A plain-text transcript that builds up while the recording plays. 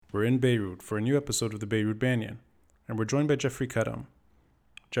We're in Beirut for a new episode of the Beirut Banyan, and we're joined by Jeffrey Karam.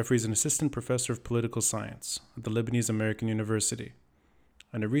 Jeffrey is an assistant professor of political science at the Lebanese American University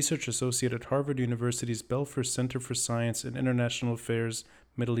and a research associate at Harvard University's Belfer Center for Science and International Affairs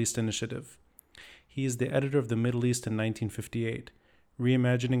Middle East Initiative. He is the editor of The Middle East in 1958,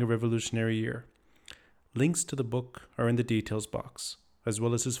 Reimagining a Revolutionary Year. Links to the book are in the details box, as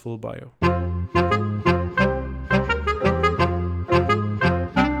well as his full bio.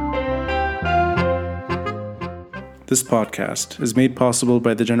 This podcast is made possible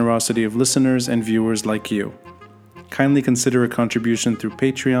by the generosity of listeners and viewers like you. Kindly consider a contribution through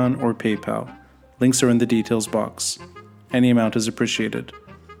Patreon or PayPal. Links are in the details box. Any amount is appreciated.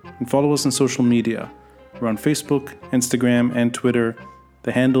 And follow us on social media. We're on Facebook, Instagram, and Twitter.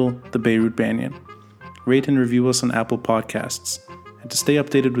 The handle, The Beirut Banyan. Rate and review us on Apple Podcasts. And to stay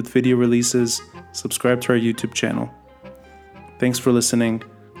updated with video releases, subscribe to our YouTube channel. Thanks for listening,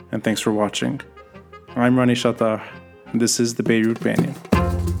 and thanks for watching. I'm Rani Shatar, and this is the Beirut Banyan.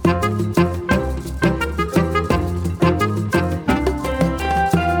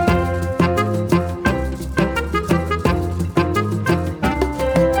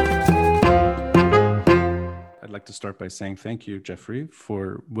 I'd like to start by saying thank you, Jeffrey,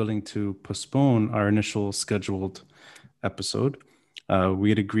 for willing to postpone our initial scheduled episode. We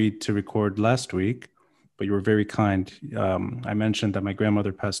had agreed to record last week, but you were very kind. I mentioned that my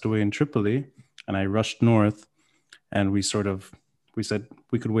grandmother passed away in Tripoli, and I rushed north, and we said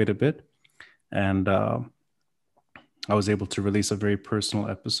we could wait a bit. And I was able to release a very personal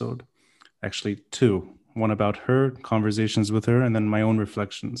episode, actually two, one about her, conversations with her, and then my own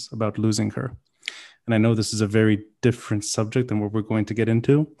reflections about losing her. And I know this is a very different subject than what we're going to get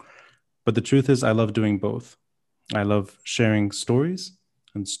into, but the truth is I love doing both. I love sharing stories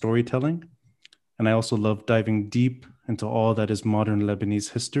and storytelling, and I also love diving deep into all that is modern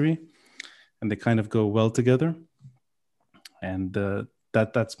Lebanese history, and they kind of go well together. And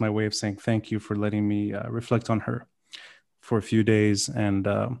that's my way of saying thank you for letting me reflect on her for a few days and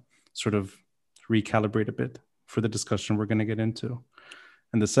sort of recalibrate a bit for the discussion we're going to get into.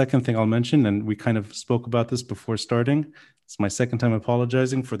 And the second thing I'll mention, and we kind of spoke about this before starting, it's my second time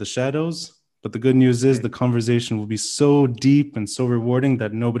apologizing for the shadows. But the good news is the conversation will be so deep and so rewarding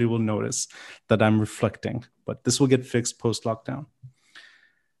that nobody will notice that I'm reflecting. But this will get fixed post-lockdown.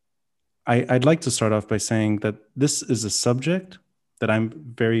 I'd like to start off by saying that this is a subject that I'm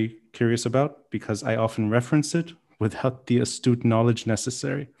very curious about because I often reference it without the astute knowledge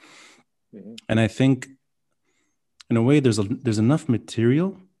necessary. Mm-hmm. And I think, in a way, there's enough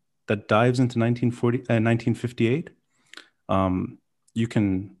material that dives into 1958. You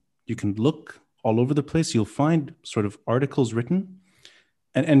can look all over the place. You'll find sort of articles written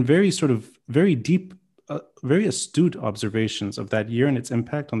and very deep, very astute observations of that year and its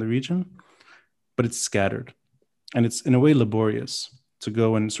impact on the region, but it's scattered. And it's in a way laborious to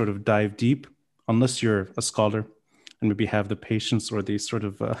go and sort of dive deep, unless you're a scholar and maybe have the patience or the sort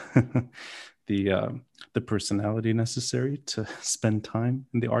of the personality necessary to spend time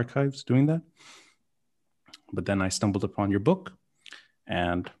in the archives doing that. But then I stumbled upon your book,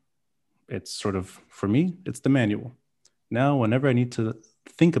 and it's sort of, for me, it's the manual. Now, whenever I need to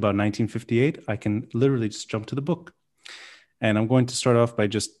think about 1958, I can literally just jump to the book. And I'm going to start off by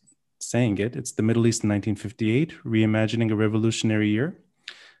just saying it. It's The Middle East in 1958, Reimagining a Revolutionary Year.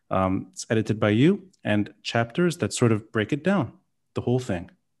 It's edited by you, and chapters that sort of break it down, the whole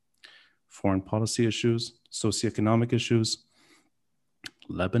thing. Foreign policy issues, socioeconomic issues.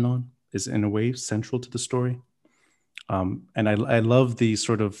 Lebanon is in a way central to the story. And I love the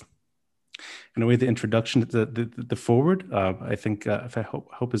sort of, in a way, the introduction, the forward. I think, if I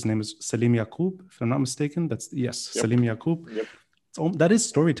hope his name is Salim Yaqub, if I'm not mistaken. Yep. Salim Yaqub. Yep. That is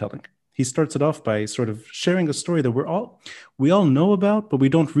storytelling. He starts it off by sort of sharing a story that we all know about, but we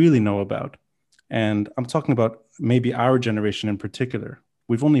don't really know about. And I'm talking about maybe our generation in particular.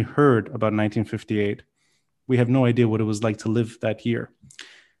 We've only heard about 1958. We have no idea what it was like to live that year.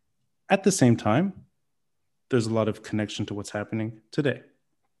 At the same time, there's a lot of connection to what's happening today.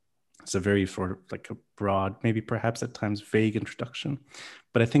 It's a very sort of like a broad, maybe perhaps at times vague introduction,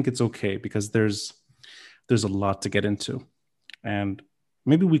 but I think it's okay because there's a lot to get into. And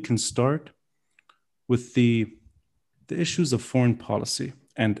maybe we can start with the issues of foreign policy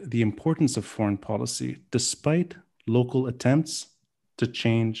and the importance of foreign policy, despite local attempts to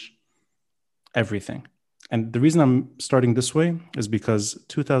change everything. And the reason I'm starting this way is because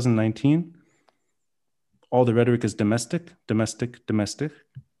 2019, all the rhetoric is domestic,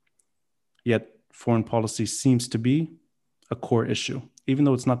 yet foreign policy seems to be a core issue. Even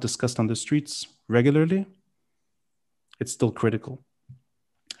though it's not discussed on the streets regularly, it's still critical.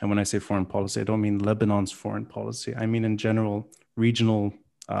 And when I say foreign policy, I don't mean Lebanon's foreign policy. I mean in general, regional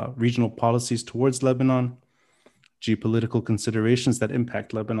policies towards Lebanon, geopolitical considerations that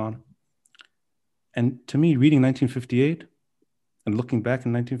impact Lebanon. And to me, reading 1958 and looking back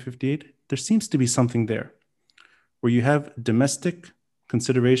in 1958, there seems to be something there where you have domestic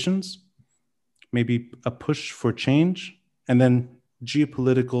considerations, maybe a push for change, and then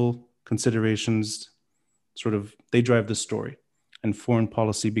geopolitical considerations sort of, they drive the story, and foreign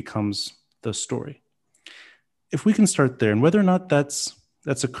policy becomes the story. If we can start there, and whether or not that's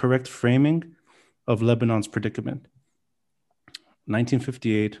a correct framing of Lebanon's predicament,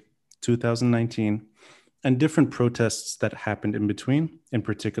 1958, 2019, and different protests that happened in between, in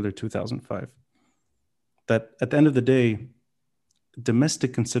particular 2005, that at the end of the day,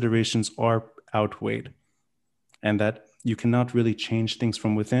 domestic considerations are outweighed, and that you cannot really change things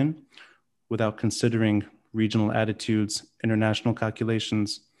from within without considering regional attitudes, international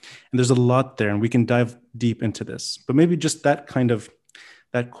calculations. And there's a lot there, and we can dive deep into this. But maybe just that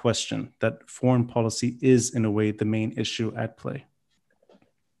question, that foreign policy is in a way the main issue at play.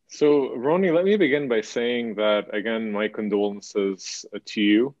 So, Ronnie, let me begin by saying that, again, my condolences to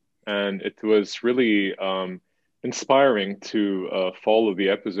you. And it was really inspiring to follow the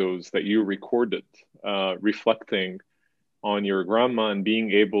episodes that you recorded, reflecting on your grandma and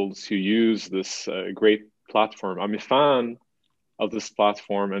being able to use this great platform. I'm a fan of this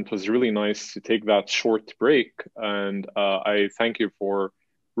platform, and it was really nice to take that short break. And I thank you for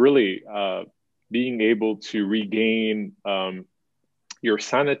really being able to regain your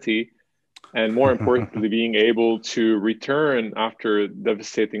sanity, and more importantly, being able to return after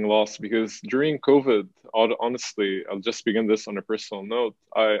devastating loss. Because during COVID, honestly, I'll just begin this on a personal note.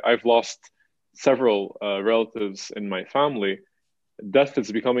 I've lost several relatives in my family. Death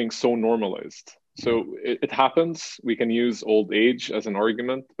is becoming so normalized. So it happens. We can use old age as an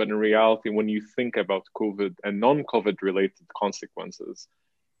argument, but in reality, when you think about COVID and non-COVID related consequences,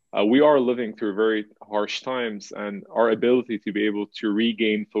 we are living through very harsh times, and our ability to be able to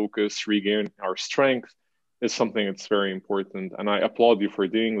regain focus, regain our strength is something that's very important. And I applaud you for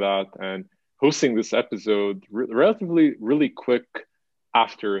doing that and hosting this episode relatively really quick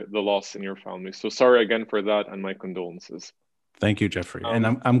after the loss in your family. So sorry again for that, and my condolences. Thank you, Jeffrey.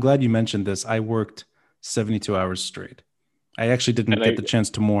 And I'm glad you mentioned this. I worked 72 hours straight. I actually didn't get the chance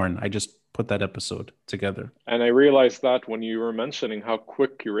to mourn. I just put that episode together. And I realized that when you were mentioning how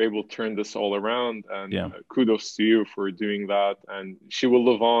quick you were able to turn this all around, and kudos to you for doing that. And she will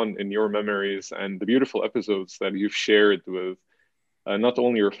live on in your memories and the beautiful episodes that you've shared with not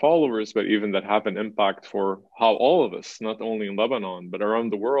only your followers, but even that have an impact for how all of us, not only in Lebanon, but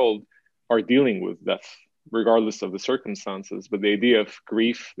around the world, are dealing with death, regardless of the circumstances. But the idea of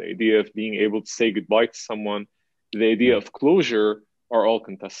grief, the idea of being able to say goodbye to someone, the idea of closure are all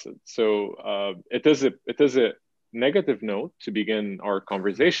contested. So it is a negative note to begin our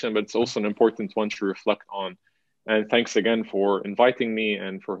conversation, but it's also an important one to reflect on. And thanks again for inviting me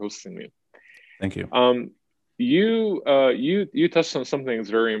and for hosting me. Thank you. You touched on something that's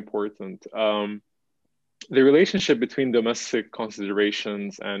very important. The relationship between domestic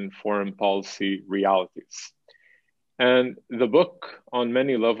considerations and foreign policy realities. And the book, on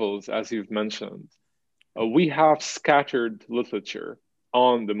many levels, as you've mentioned, we have scattered literature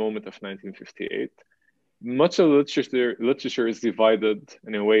on the moment of 1958. Much of the literature is divided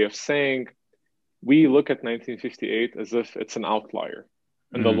in a way of saying we look at 1958 as if it's an outlier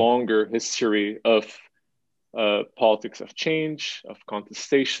in the longer history of politics of change, of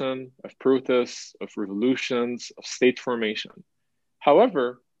contestation, of protests, of revolutions, of state formation.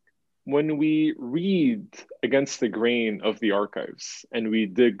 However, when we read against the grain of the archives and we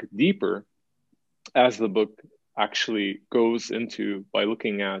dig deeper, as the book actually goes into by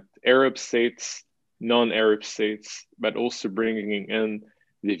looking at Arab states, non-Arab states, but also bringing in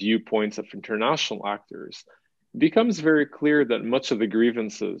the viewpoints of international actors, it becomes very clear that much of the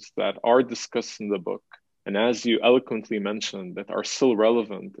grievances that are discussed in the book, and as you eloquently mentioned, that are still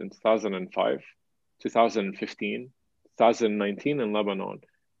relevant in 2005, 2015, 2019 in Lebanon,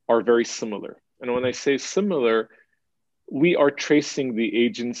 are very similar. And when I say similar, we are tracing the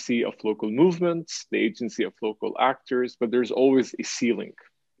agency of local movements, the agency of local actors, but there's always a ceiling.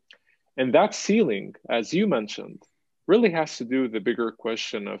 And that ceiling, as you mentioned, really has to do with the bigger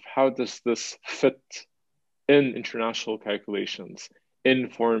question of how does this fit in international calculations, in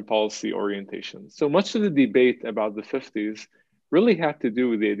foreign policy orientation. So much of the debate about the 50s really had to do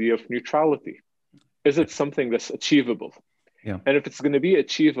with the idea of neutrality. Is it something that's achievable? Yeah. And if it's going to be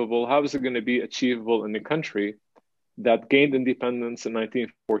achievable, how is it going to be achievable in a country that gained independence in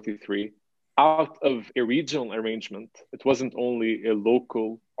 1943, out of a regional arrangement. It wasn't only a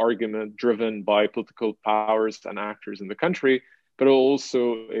local argument driven by political powers and actors in the country, but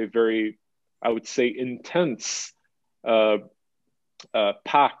also a very, I would say, intense uh,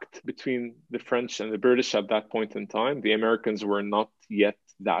 pact between the French and the British at that point in time. The Americans were not yet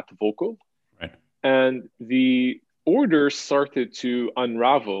that vocal. Right. And the order started to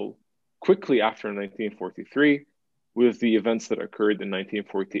unravel quickly after 1943 with the events that occurred in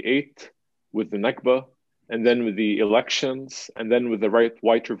 1948, with the Nakba, and then with the elections, and then with the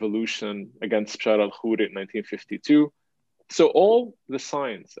white revolution against Bashar al-Khoury in 1952. So all the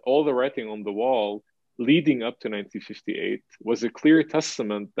signs, all the writing on the wall leading up to 1958 was a clear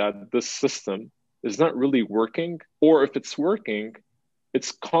testament that this system is not really working, or if it's working,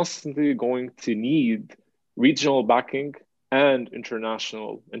 it's constantly going to need regional backing and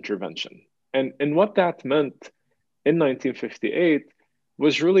international intervention. And what that meant in 1958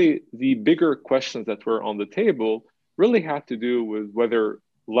 was really the bigger questions that were on the table really had to do with whether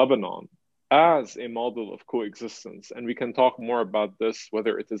Lebanon, as a model of coexistence, and we can talk more about this,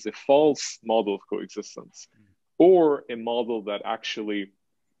 whether it is a false model of coexistence or a model that actually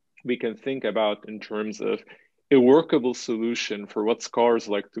we can think about in terms of a workable solution for what scholars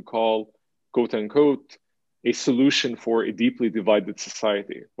like to call, quote unquote, a solution for a deeply divided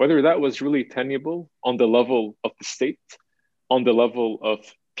society. Whether that was really tenable on the level of the state, on the level of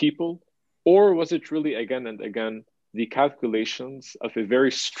people, or was it really again and again the calculations of a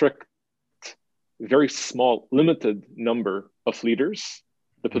very strict, very small, limited number of leaders,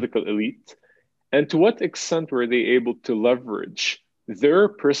 the political elite, and to what extent were they able to leverage their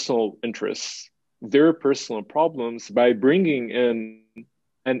personal interests, their personal problems by bringing in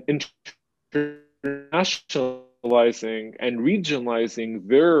and internationalizing and regionalizing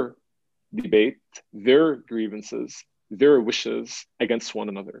their debate, their grievances, their wishes against one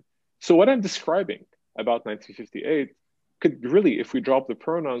another. So what I'm describing about 1958 could really, if we drop the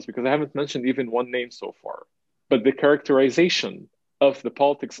pronouns, because I haven't mentioned even one name so far, but the characterization of the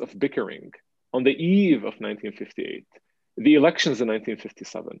politics of bickering on the eve of 1958, the elections in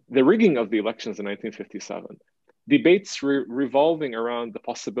 1957, the rigging of the elections in 1957, debates revolving around the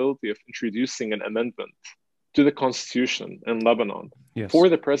possibility of introducing an amendment to the constitution in Lebanon for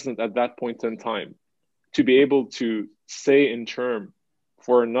the president at that point in time to be able to stay in term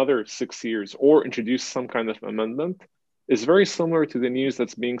for another 6 years or introduce some kind of amendment is very similar to the news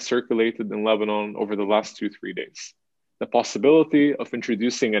that's being circulated in Lebanon over the last 2-3 days. The possibility of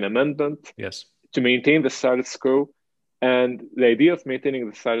introducing an amendment to maintain the status quo. And the idea of maintaining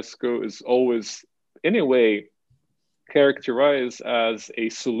the status quo is always, in a way, characterized as a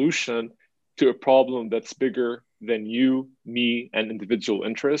solution to a problem that's bigger than you, me, and individual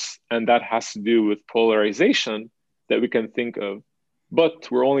interests. And that has to do with polarization that we can think of.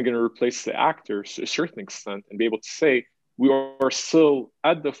 But we're only going to replace the actors to a certain extent and be able to say we are still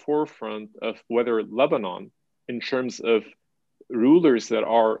at the forefront of whether Lebanon, in terms of rulers that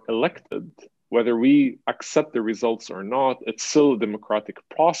are elected, whether we accept the results or not, it's still a democratic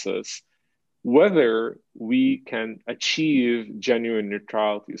process, whether we can achieve genuine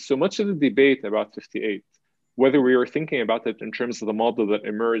neutrality. So much of the debate about 58, whether we are thinking about it in terms of the model that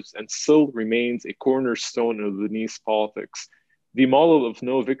emerged and still remains a cornerstone of Lebanese politics, the model of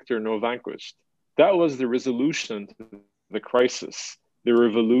no victor, no vanquished, that was the resolution to the crisis, the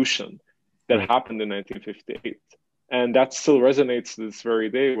revolution that happened in 1958. And that still resonates to this very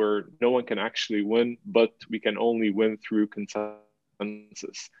day, where no one can actually win, but we can only win through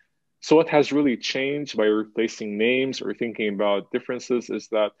consensus. So what has really changed by replacing names or thinking about differences is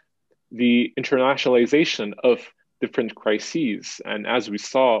that the internationalization of different crises, and as we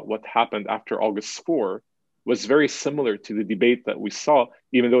saw what happened after August 4, was very similar to the debate that we saw,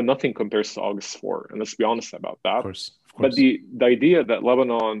 even though nothing compares to August 4. And let's be honest about that. Of course. But the idea that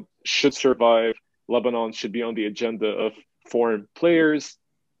Lebanon should survive, Lebanon should be on the agenda of foreign players,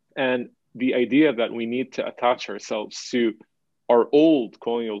 and the idea that we need to attach ourselves to our old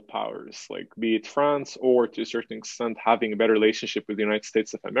colonial powers, like be it France or to a certain extent having a better relationship with the United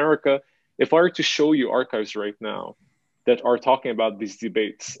States of America. If I were to show you archives right now that are talking about these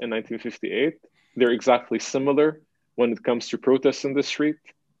debates in 1958, they're exactly similar when it comes to protests in the street,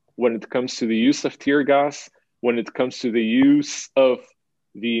 when it comes to the use of tear gas, when it comes to the use of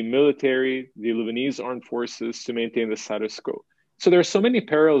the military, the Lebanese armed forces to maintain the status quo. So there are so many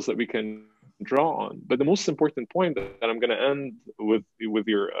parallels that we can draw on. But the most important point that I'm going to end with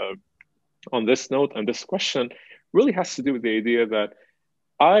your on this note and this question really has to do with the idea that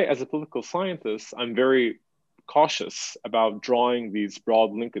I, as a political scientist, I'm very cautious about drawing these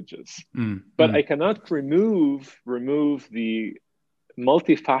broad linkages. But I cannot remove the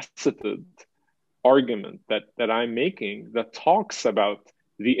multifaceted argument that I'm making that talks about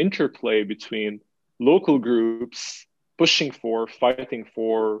the interplay between local groups pushing for, fighting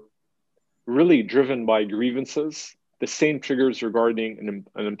for, really driven by grievances, the same triggers regarding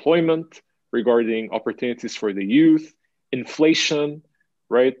unemployment, regarding opportunities for the youth, inflation,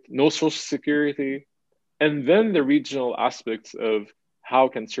 right? No social security. And then the regional aspects of how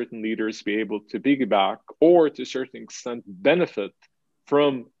can certain leaders be able to piggyback or to a certain extent benefit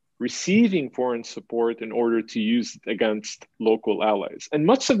from receiving foreign support in order to use it against local allies. And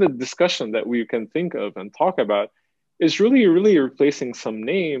much of the discussion that we can think of and talk about is really replacing some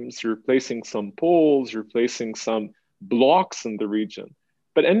names, replacing some poles, replacing some blocks in the region.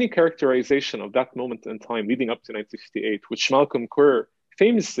 But any characterization of that moment in time leading up to 1958, which Malcolm Kerr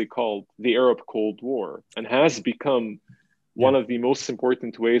famously called the Arab Cold War, and has become one of the most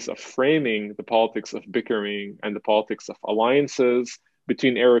important ways of framing the politics of bickering and the politics of alliances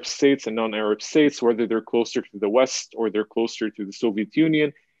between Arab states and non-Arab states, whether they're closer to the West or they're closer to the Soviet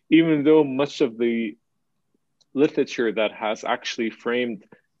Union, even though much of the literature that has actually framed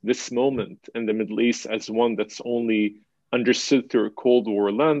this moment in the Middle East as one that's only understood through a Cold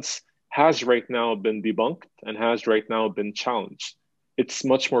War lens has right now been debunked and has right now been challenged. It's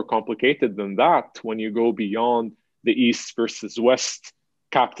much more complicated than that when you go beyond the East versus West,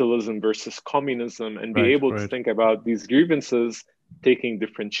 capitalism versus communism, and be able to think about these grievances taking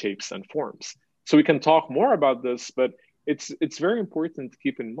different shapes and forms. So we can talk more about this, but it's very important to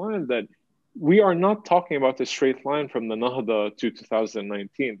keep in mind that we are not talking about a straight line from the Nahda to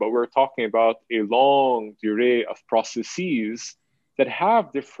 2019, but we're talking about a long durée of processes that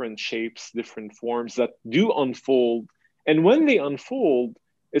have different shapes, different forms that do unfold. And when they unfold,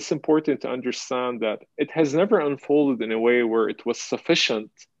 it's important to understand that it has never unfolded in a way where it was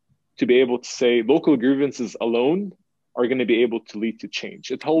sufficient to be able to say local grievances alone are going to be able to lead to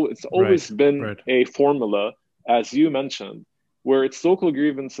change. It's always been a formula, as you mentioned, where it's local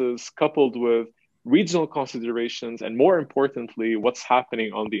grievances coupled with regional considerations, and more importantly, what's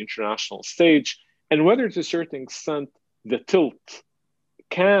happening on the international stage, and whether to a certain extent the tilt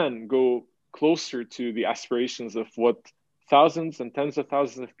can go closer to the aspirations of what thousands and tens of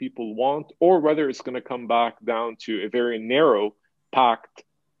thousands of people want, or whether it's going to come back down to a very narrow pact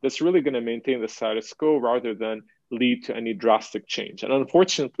that's really going to maintain the status quo rather than lead to any drastic change. And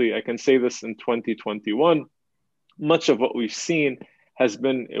unfortunately, I can say this in 2021, much of what we've seen has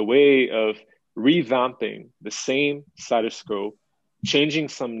been a way of revamping the same status quo, changing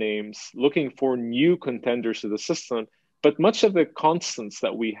some names, looking for new contenders to the system. But much of the constants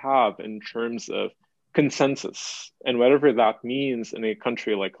that we have in terms of consensus, and whatever that means in a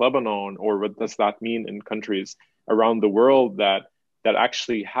country like Lebanon, or what does that mean in countries around the world that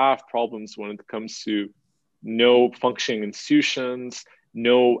actually have problems when it comes to no functioning institutions,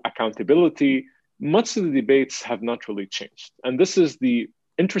 no accountability, much of the debates have not really changed. And this is the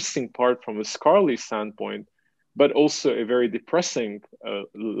interesting part from a scholarly standpoint, but also a very depressing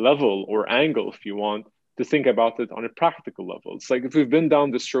level or angle, if you want, to think about it on a practical level. It's like, if we've been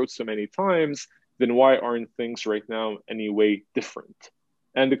down this road so many times, then why aren't things right now any way different?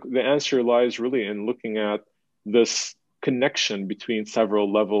 And the answer lies really in looking at this connection between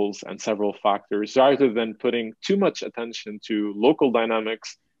several levels and several factors, rather than putting too much attention to local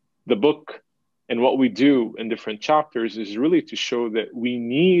dynamics. The book and what we do in different chapters is really to show that we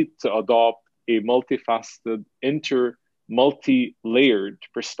need to adopt a multifaceted, multi-layered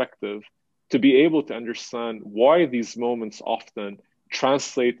perspective to be able to understand why these moments often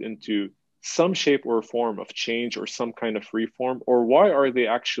translate into some shape or form of change or some kind of reform, or why are they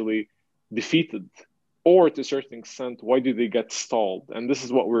actually defeated, or to a certain extent, why do they get stalled? And this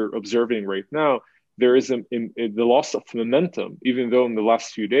is what we're observing right now. There is the loss of momentum, even though in the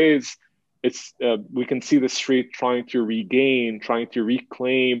last few days, we can see the street trying to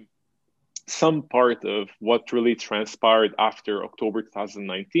reclaim some part of what really transpired after October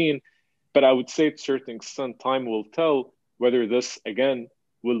 2019. But I would say to a certain extent, time will tell whether this, again,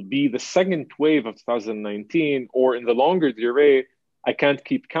 will be the second wave of 2019, or in the longer durée, I can't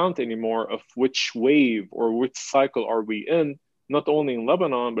keep count anymore of which wave or which cycle are we in, not only in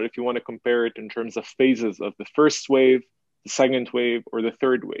Lebanon, but if you want to compare it in terms of phases of the first wave, the second wave, or the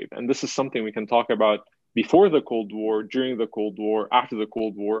third wave. And this is something we can talk about before the Cold War, during the Cold War, after the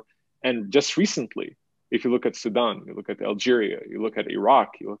Cold War, and just recently. If you look at Sudan, you look at Algeria, you look at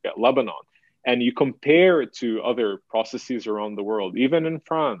Iraq, you look at Lebanon, and you compare it to other processes around the world, even in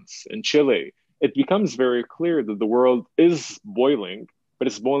France, in Chile, it becomes very clear that the world is boiling, but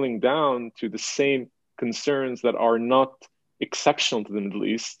it's boiling down to the same concerns that are not exceptional to the Middle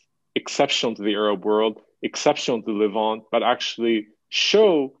East, exceptional to the Arab world, exceptional to Levant, but actually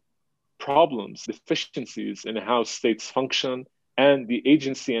show problems, deficiencies in how states function, and the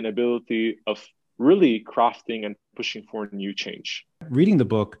agency and ability of really crafting and pushing for new change. Reading the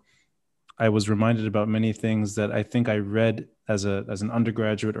book, I was reminded about many things that I think I read as an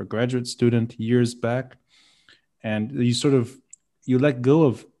undergraduate or graduate student years back. And you let go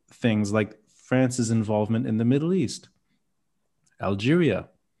of things like France's involvement in the Middle East, Algeria,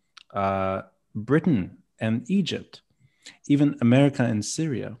 Britain and Egypt, even America and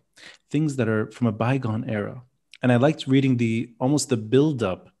Syria, things that are from a bygone era. And I liked reading almost the build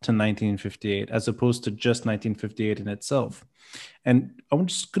up to 1958 as opposed to just 1958 in itself. And I'm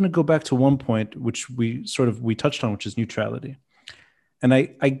just going to go back to one point, which we touched on, which is neutrality. And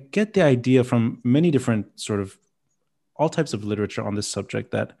I get the idea from many different all types of literature on this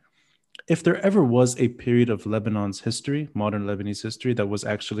subject that if there ever was a period of Lebanon's history, modern Lebanese history, there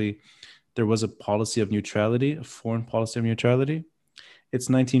was a policy of neutrality, a foreign policy of neutrality, it's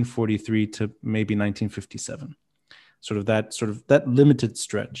 1943 to maybe 1957. That limited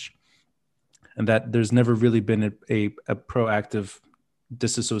stretch. And that there's never really been a proactive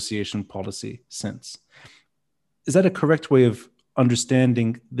disassociation policy since. Is that a correct way of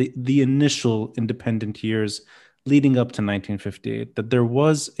understanding the initial independent years leading up to 1958, that there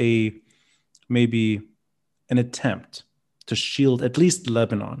was maybe an attempt to shield at least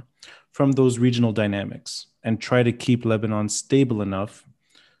Lebanon from those regional dynamics and try to keep Lebanon stable enough?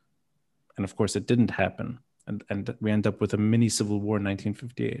 And of course, it didn't happen. And we end up with a mini civil war in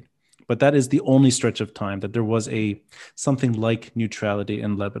 1958. But that is the only stretch of time that there was something like neutrality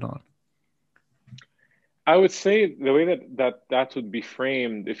in Lebanon. I would say the way that would be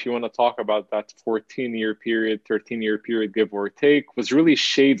framed, if you want to talk about that 14-year period, 13-year period, give or take, was really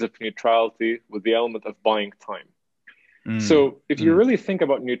shades of neutrality with the element of buying time. So if you really think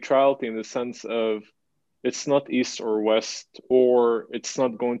about neutrality in the sense of it's not East or West, or it's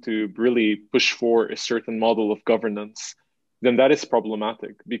not going to really push for a certain model of governance, then that is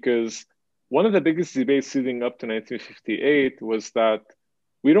problematic. Because one of the biggest debates leading up to 1958 was that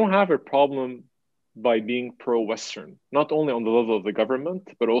we don't have a problem by being pro-Western, not only on the level of the government,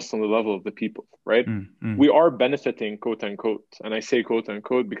 but also on the level of the people, right? We are benefiting, quote unquote, and I say quote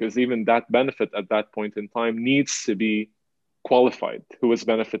unquote because even that benefit at that point in time needs to be qualified, who is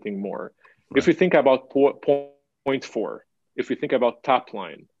benefiting more. Right. If we think about point 4, if we think about tap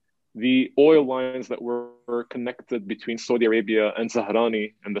line, the oil lines that were connected between Saudi Arabia and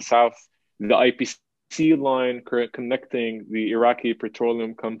Zahrani in the south, the IPC line connecting the Iraqi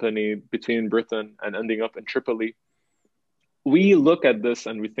petroleum company between Britain and ending up in Tripoli. We look at this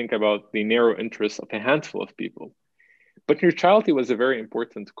and we think about the narrow interests of a handful of people. But neutrality was a very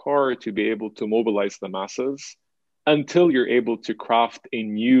important core to be able to mobilize the masses until you're able to craft a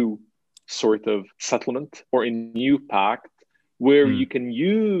new sort of settlement or a new pact where you can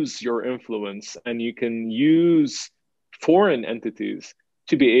use your influence and you can use foreign entities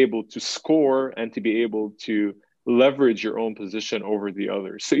to be able to score and to be able to leverage your own position over the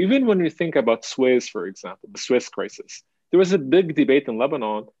others. So even when we think about Suez, for example, the Suez crisis, there was a big debate in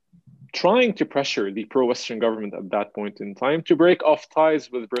Lebanon trying to pressure the pro-Western government at that point in time to break off ties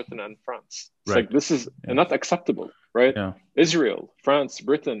with Britain and France. It's like, this is not acceptable, right? Yeah. Israel, France,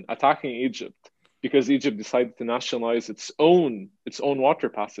 Britain attacking Egypt because Egypt decided to nationalize its own water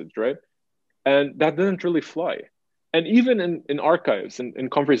passage, right? And that didn't really fly. And even in archives and in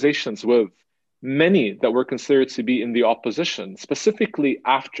conversations with many that were considered to be in the opposition, specifically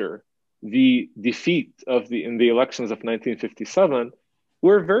after the defeat in the elections of 1957,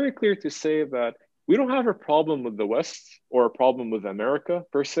 we're very clear to say that we don't have a problem with the West or a problem with America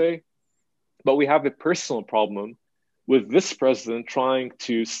per se, but we have a personal problem with this president trying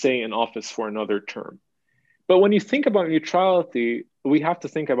to stay in office for another term. But when you think about neutrality, we have to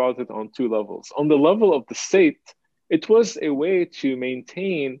think about it on two levels. On the level of the state, it was a way to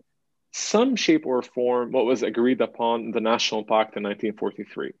maintain some shape or form what was agreed upon in the National Pact in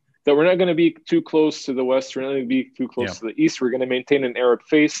 1943. That we're not going to be too close to the West, we're not going to be too close to the East, we're going to maintain an Arab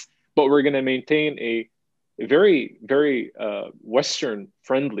face, but we're going to maintain a very, very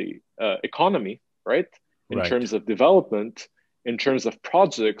Western-friendly economy, right? In terms of development, in terms of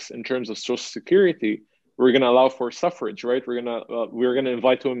projects, in terms of social security. We're going to allow for suffrage, right? We're going to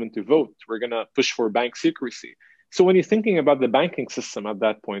invite women to vote. We're going to push for bank secrecy. So when you're thinking about the banking system at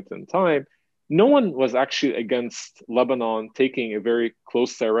that point in time, no one was actually against Lebanon taking a very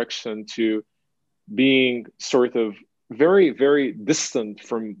close direction to being sort of very, very distant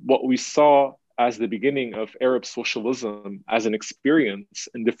from what we saw as the beginning of Arab socialism as an experience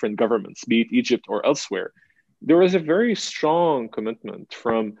in different governments, be it Egypt or elsewhere. There was a very strong commitment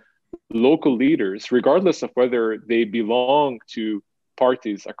from local leaders, regardless of whether they belong to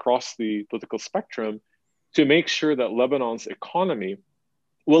parties across the political spectrum to make sure that Lebanon's economy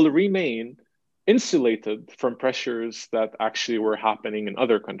will remain insulated from pressures that actually were happening in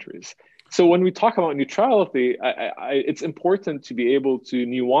other countries. So when we talk about neutrality, it's important to be able to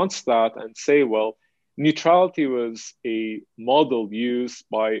nuance that and say, well, neutrality was a model used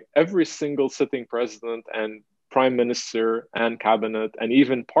by every single sitting president and prime minister and cabinet and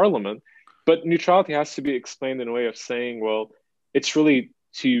even parliament. But neutrality has to be explained in a way of saying, well, it's really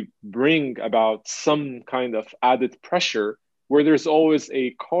to bring about some kind of added pressure where there's always a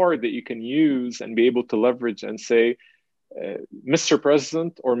card that you can use and be able to leverage and say, Mr.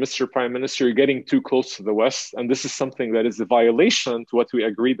 President or Mr. Prime Minister, you're getting too close to the West, and this is something that is a violation to what we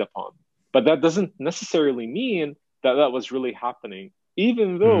agreed upon. But that doesn't necessarily mean that that was really happening.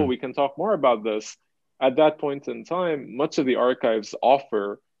 Even though we can talk more about this, at that point in time, much of the archives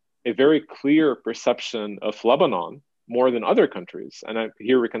offer a very clear perception of Lebanon more than other countries. And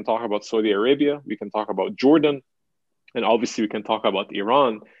here we can talk about Saudi Arabia, we can talk about Jordan, and obviously we can talk about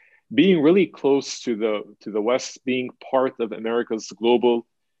Iran being really close to the West, being part of America's global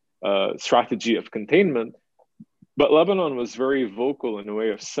strategy of containment. But Lebanon was very vocal in a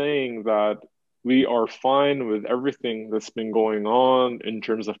way of saying that we are fine with everything that's been going on in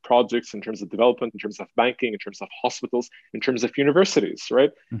terms of projects, in terms of development, in terms of banking, in terms of hospitals, in terms of universities,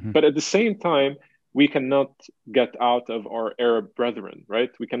 right? Mm-hmm. But at the same time, we cannot get out of our Arab brethren,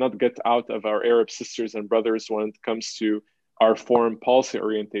 right? We cannot get out of our Arab sisters and brothers when it comes to our foreign policy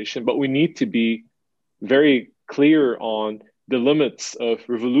orientation, but we need to be very clear on the limits of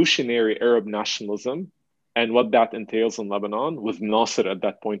revolutionary Arab nationalism and what that entails in Lebanon with Nasser at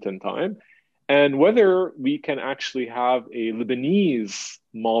that point in time, and whether we can actually have a Lebanese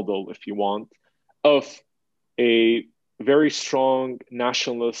model, if you want, of a very strong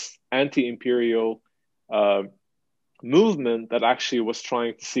nationalist, anti-imperial movement that actually was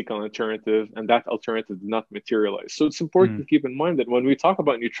trying to seek an alternative, and that alternative did not materialize. So it's important to keep in mind that when we talk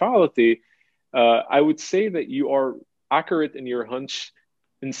about neutrality, I would say that you are accurate in your hunch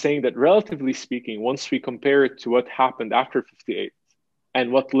in saying that, relatively speaking, once we compare it to what happened after 58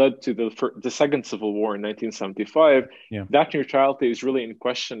 and what led to the Second Civil War in 1975, that neutrality is really in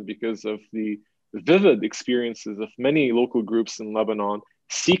question because of the vivid experiences of many local groups in Lebanon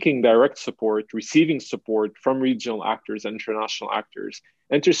seeking direct support, receiving support from regional actors and international actors.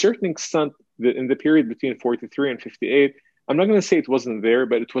 And to a certain extent, in the period between 43 and 58, I'm not going to say it wasn't there,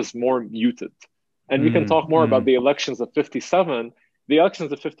 but it was more muted. And we can talk more about the elections of 57. The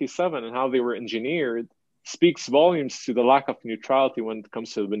elections of 57 and how they were engineered speaks volumes to the lack of neutrality when it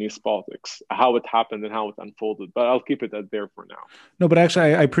comes to Lebanese politics, how it happened and how it unfolded. But I'll keep it at there for now. No, but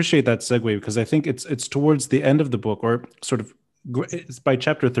actually, I appreciate that segue because I think it's towards the end of the book, or sort of it's by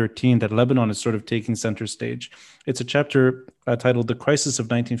chapter 13, that Lebanon is sort of taking center stage. It's a chapter titled "The Crisis of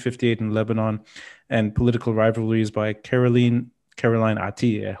 1958 in Lebanon and Political Rivalries" by Caroline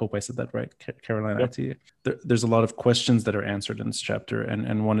Ati. I hope I said that right. Caroline Ati. There's a lot of questions that are answered in this chapter,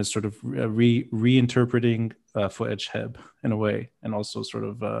 and one is sort of reinterpreting Fuad Sheb in a way, and also sort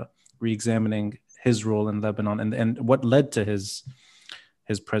of re-examining his role in Lebanon and what led to his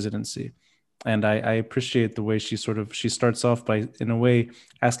presidency. And I appreciate the way she starts off by, in a way,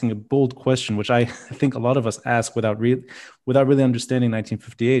 asking a bold question, which I think a lot of us ask without really understanding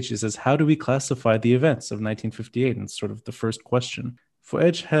 1958. She says, how do we classify the events of 1958? And it's sort of the first question.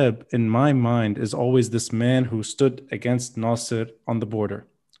 Fuad Sheb, in my mind, is always this man who stood against Nasser on the border.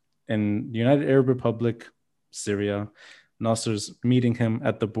 In the United Arab Republic, Syria, Nasser's meeting him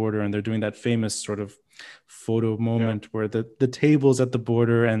at the border, and they're doing that famous sort of photo moment where the table's at the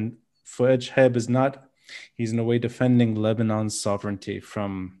border, and Fuad Sheb he's in a way defending Lebanon's sovereignty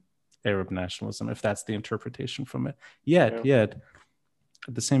from Arab nationalism, if that's the interpretation from it. Yet, at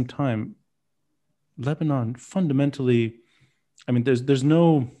the same time, Lebanon fundamentally, I mean,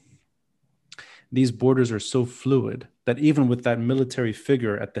 these borders are so fluid that even with that military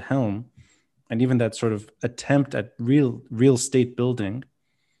figure at the helm, and even that sort of attempt at real state building,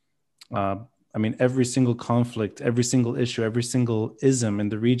 I mean, every single conflict, every single issue, every single ism in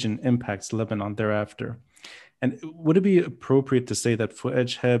the region impacts Lebanon thereafter. And would it be appropriate to say that Fuad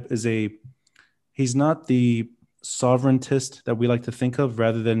Sheb he's not the sovereigntist that we like to think of,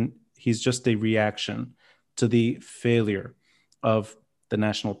 rather than he's just a reaction to the failure of the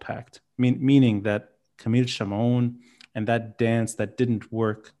National Pact, meaning that Camille Chamoun and that dance that didn't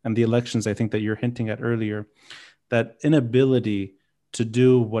work, and the elections I think that you're hinting at earlier, that inability to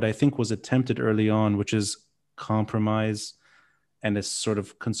do what I think was attempted early on, which is compromise and a sort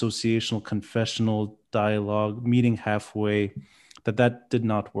of consociational, confessional dialogue, meeting halfway, that did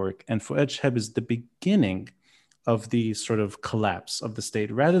not work. And Fuad Sheb is the beginning of the sort of collapse of the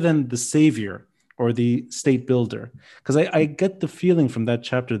state rather than the savior or the state builder. Because I get the feeling from that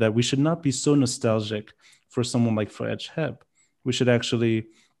chapter that we should not be so nostalgic for someone like Fuad Shahab. We should actually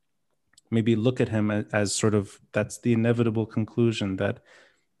maybe look at him as sort of, that's the inevitable conclusion, that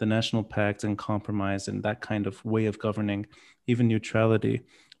the national pact and compromise and that kind of way of governing, even neutrality,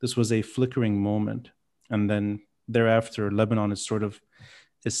 this was a flickering moment. And then thereafter, Lebanon is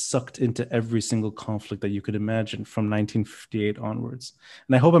sucked into every single conflict that you could imagine from 1958 onwards.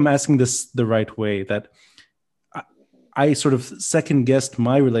 And I hope I'm asking this the right way, that I sort of second guessed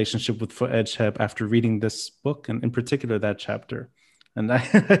my relationship with Fuad Shahab after reading this book, and in particular that chapter. And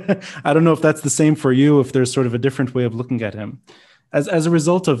I don't know if that's the same for you, if there's sort of a different way of looking at him as a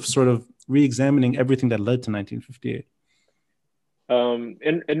result of sort of re-examining everything that led to 1958.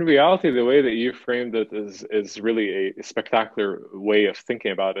 In reality, the way that you framed it is really a spectacular way of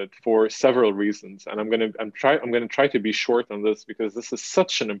thinking about it for several reasons. And I'm gonna try to be short on this because this is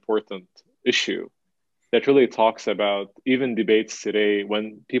such an important issue that really talks about even debates today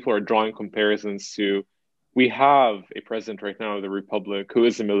when people are drawing comparisons to, we have a president right now of the Republic who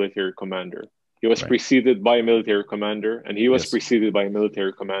is a military commander. He was preceded by a military commander, and he was preceded by a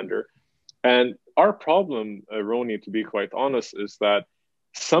military commander. And our problem, Roni, to be quite honest, is that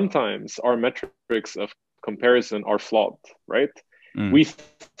sometimes our metrics of comparison are flawed, right? We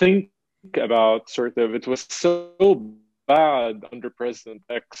think about sort of, it was so bad under President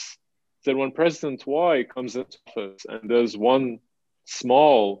X that when President Y comes into office and does one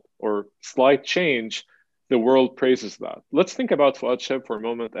small or slight change, the world praises that. Let's think about Fuad Shahab for a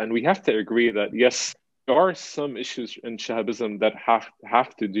moment, and we have to agree that yes, there are some issues in Shahabism that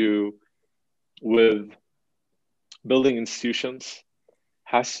have to do with building institutions,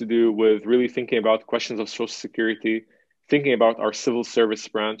 has to do with really thinking about questions of social security, thinking about our civil service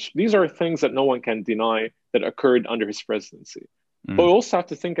branch. These are things that no one can deny that occurred under his presidency. But we also have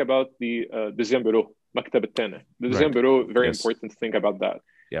to think about the Deuxième Bureau, Maktab al-Thani. The Deuxième Bureau, very important to think about that.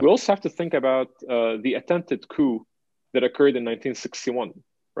 We also have to think about the attempted coup that occurred in 1961,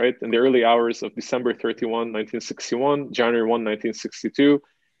 right? In the early hours of December 31, 1961, January 1, 1962.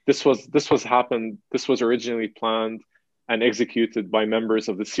 This was originally planned and executed by members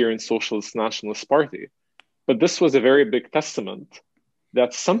of the Syrian Socialist Nationalist Party. But this was a very big testament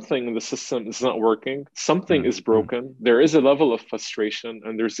that something in the system is not working, something is broken, there is a level of frustration,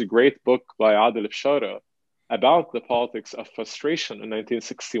 and there's a great book by Adel Bshara about the politics of frustration in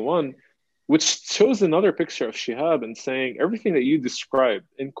 1961, which shows another picture of Shihab and saying everything that you described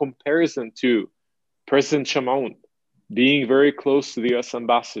in comparison to President Shamaoun being very close to the US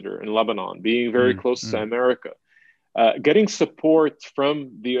ambassador in Lebanon, being very close to America, getting support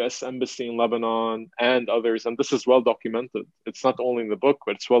from the US embassy in Lebanon and others, and this is well documented. It's not only in the book,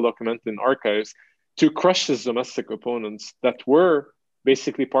 but it's well documented in archives, to crush his domestic opponents that were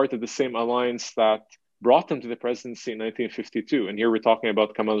basically part of the same alliance that brought him to the presidency in 1952. And here we're talking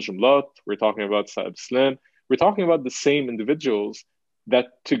about Kamal Jumlat, we're talking about Saeb Islam, we're talking about the same individuals that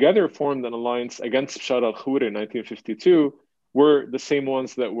together formed an alliance against Bashar al-Khoury in 1952, were the same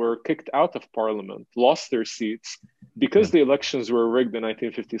ones that were kicked out of parliament, lost their seats because the elections were rigged in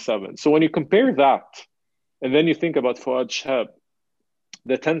 1957. So when you compare that, and then you think about Fuad Shahab,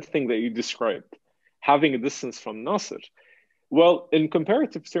 the 10th thing that you described, having a distance from Nasser, well, in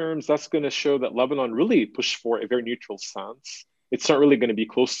comparative terms, that's going to show that Lebanon really pushed for a very neutral stance. It's not really going to be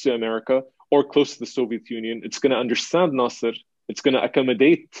close to America or close to the Soviet Union. It's going to understand Nasser. It's going to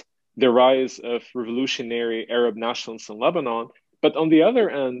accommodate the rise of revolutionary Arab nationalists in Lebanon. But on the other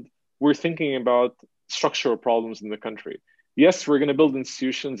end, we're thinking about structural problems in the country. Yes, we're going to build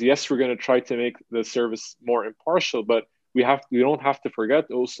institutions. Yes, we're going to try to make the service more impartial, but we don't have to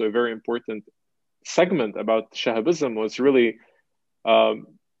forget also a very important segment about Shahabism was really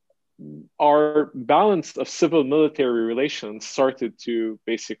our balance of civil-military relations started to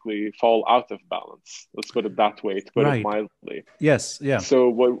basically fall out of balance. Let's put it that way, to put it mildly. Yes, yeah. So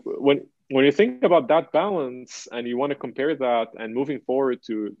when you think about that balance and you want to compare that and moving forward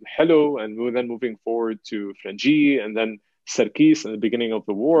to Hello and then moving forward to Frangi and then Sarkis in the beginning of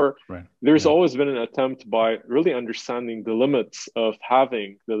the war, there's always been an attempt by really understanding the limits of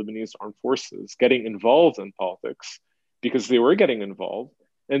having the Lebanese armed forces getting involved in politics, because they were getting involved,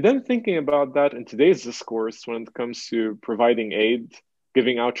 and then thinking about that in today's discourse when it comes to providing aid,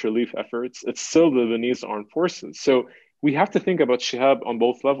 giving out relief efforts, it's still the Lebanese armed forces. So we have to think about Shihab on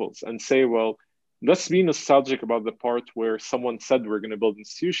both levels and say, well, let's be nostalgic about the part where someone said we're going to build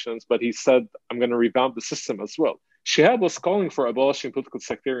institutions, but he said, I'm going to revamp the system as well. Shihab was calling for abolishing political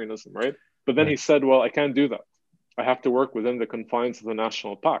sectarianism, right? But then he said, well, I can't do that. I have to work within the confines of the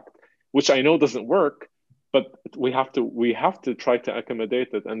national pact, which I know doesn't work, but we have to try to accommodate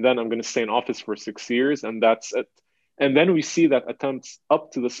it. And then I'm going to stay in office for 6 years, and that's it. And then we see that attempts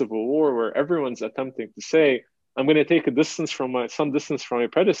up to the Civil War, where everyone's attempting to say, I'm going to take some distance from my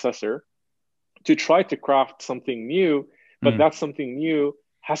predecessor to try to craft something new, but that something new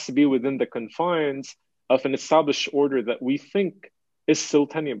has to be within the confines of an established order that we think is still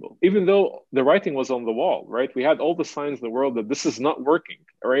tenable, even though the writing was on the wall, right? We had all the signs in the world that this is not working,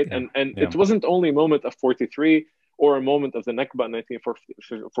 right? Yeah. And Yeah. it wasn't only a moment of 43 or a moment of the Nakba in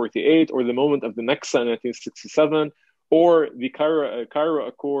 1948 or the moment of the Naksa in 1967 or the Cairo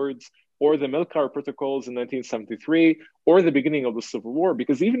Accords or the Melkar Protocols in 1973 or the beginning of the Civil War.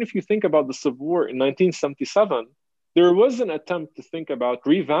 Because even if you think about the Civil War in 1977, there was an attempt to think about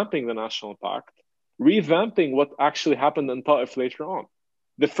revamping the National Pact, revamping what actually happened in Ta'if later on.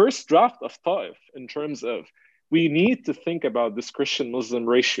 The first draft of Ta'if, in terms of we need to think about this Christian Muslim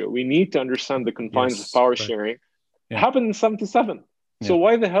ratio, we need to understand the confines of Yes. power Right. sharing, Yeah. happened in 77. So Yeah.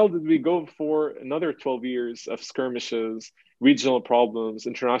 why the hell did we go for another 12 years of skirmishes, regional problems,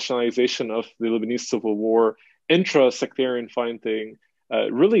 internationalization of the Lebanese civil war, intra-sectarian fighting,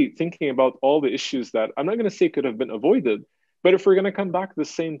 really thinking about all the issues that I'm not going to say could have been avoided, but if we're going to come back to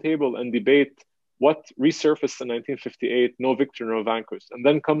the same table and debate what resurfaced in 1958, no victor, no vanquished, and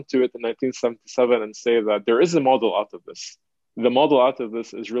then come to it in 1977 and say that there is a model out of this. The model out of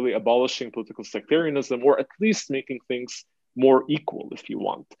this is really abolishing political sectarianism, or at least making things more equal, if you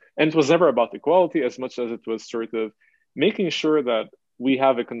want. And it was never about equality as much as it was sort of making sure that we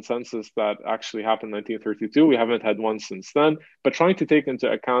have a consensus that actually happened in 1932. We haven't had one since then, but trying to take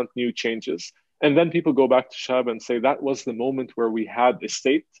into account new changes. And then people go back to Shab and say that was the moment where we had a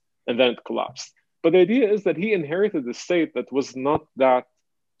state and then it collapsed. But the idea is that he inherited a state that was not that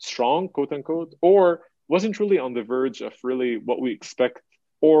strong, quote unquote, or wasn't really on the verge of really what we expect,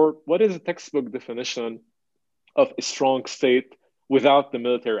 or what is a textbook definition of a strong state without the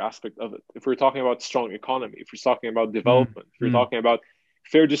military aspect of it. If we're talking about strong economy, if we're talking about development, if we're talking about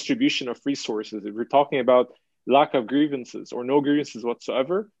fair distribution of resources, if we're talking about lack of grievances or no grievances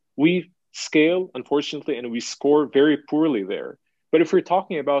whatsoever, we scale, unfortunately, and we score very poorly there. But if we're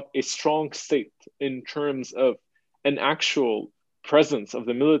talking about a strong state in terms of an actual presence of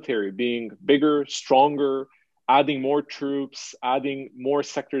the military being bigger, stronger, adding more troops, adding more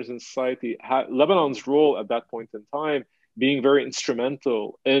sectors in society, Lebanon's role at that point in time being very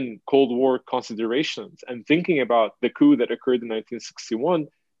instrumental in Cold War considerations and thinking about the coup that occurred in 1961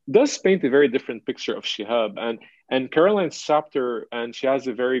 does paint a very different picture of Shihab. And Caroline's chapter, and she has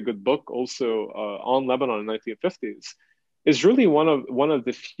a very good book also on Lebanon in the 1950s, is really one of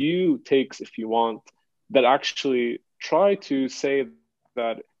the few takes, if you want, that actually try to say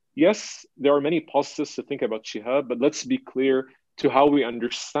that yes, there are many positives to think about Shihab, but let's be clear to how we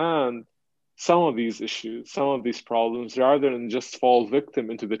understand some of these issues, some of these problems, rather than just fall victim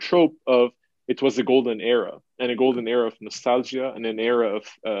into the trope of it was a golden era, and a golden era of nostalgia, and an era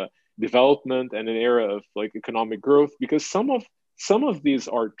of development, and an era of like economic growth, because some of these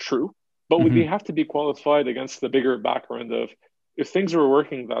are true, but they have to be qualified against the bigger background of if things were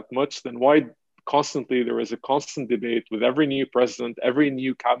working that much, then why constantly there is a constant debate with every new president, every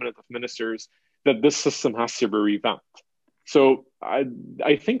new cabinet of ministers, that this system has to be revamped. So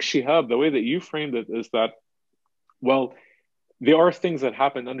I think Shihab, the way that you framed it is that, well, there are things that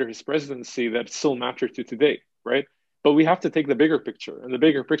happened under his presidency that still matter to today, right? But we have to take the bigger picture, and the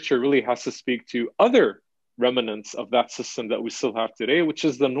bigger picture really has to speak to other remnants of that system that we still have today, which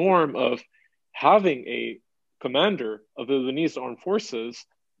is the norm of having a commander of the Lebanese armed forces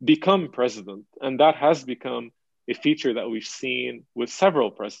become president. And that has become a feature that we've seen with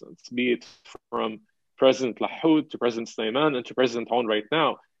several presidents, be it from President Lahoud to President Sulaiman and to President Aoun right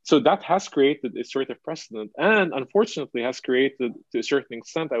now. So that has created a sort of precedent, and unfortunately has created, to a certain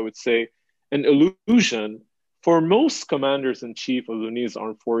extent, I would say, an illusion for most commanders in chief of the Lebanese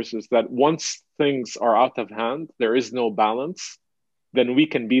armed forces that once things are out of hand, there is no balance, then we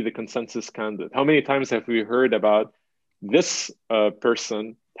can be the consensus candidate. How many times have we heard about this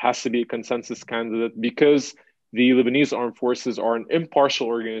person has to be a consensus candidate because the Lebanese armed forces are an impartial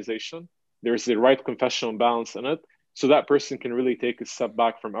organization? There's the right confessional balance in it. So that person can really take a step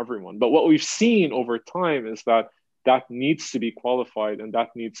back from everyone. But what we've seen over time is that that needs to be qualified and that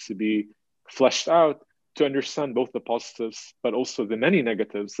needs to be fleshed out to understand both the positives, but also the many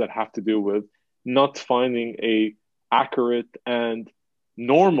negatives that have to do with not finding a accurate and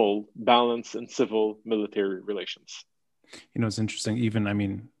normal balance in civil military relations. You know, it's interesting. Even, I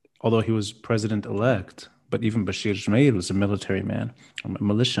mean, although he was president-elect, but even Bashir Jumail was a military man, a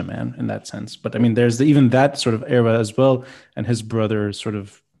militia man in that sense. But I mean, there's even that sort of era as well. And his brother sort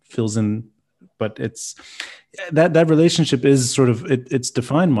of fills in but it's that relationship is sort of it's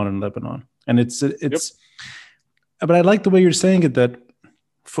defined modern Lebanon, and it's Yep. But I like the way you're saying it, that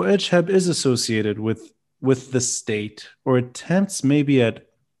Fuad Shahab is associated with the state, or attempts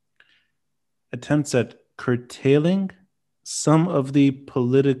at curtailing some of the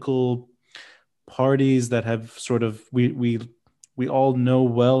political parties that have sort of we all know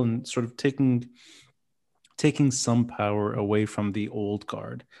well, and sort of taking some power away from the old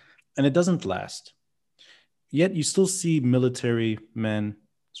guard. And it doesn't last. Yet you still see military men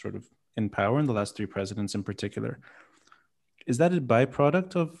sort of in power, in the last three presidents in particular. Is that a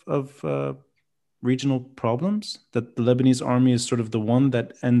byproduct of regional problems, that the Lebanese army is sort of the one that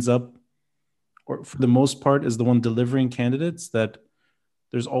ends up, or for the most part, is the one delivering candidates, that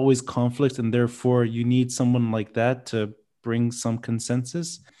there's always conflict, and therefore you need someone like that to bring some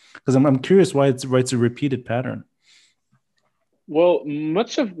consensus? Because I'm curious why it's a repeated pattern. Well,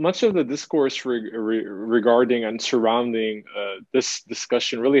 much of the discourse regarding and surrounding this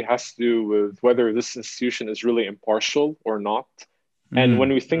discussion really has to do with whether this institution is really impartial or not. And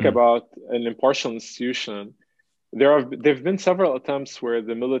when we think about an impartial institution, there've been several attempts where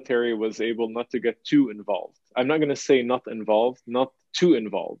the military was able not to get too involved. I'm not going to say not involved, not too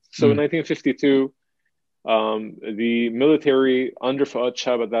involved. So in 1952, the military under Fuad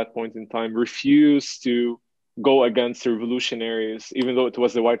Shahab at that point in time refused to go against the revolutionaries, even though it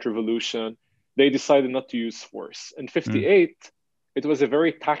was the White Revolution. They decided not to use force. In 58, it was a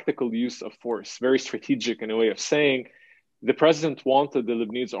very tactical use of force, very strategic in a way of saying the president wanted the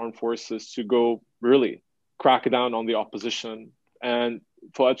Lebanese armed forces to go really crack down on the opposition. And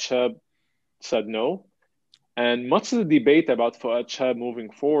Fuad Shahab said no. And much of the debate about Fuad Shahab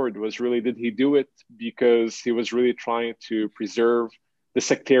moving forward was really, did he do it because he was really trying to preserve the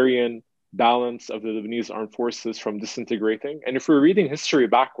sectarian balance of the Lebanese armed forces from disintegrating? And if we're reading history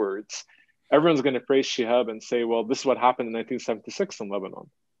backwards, everyone's going to praise Shihab and say, well, this is what happened in 1976 in Lebanon.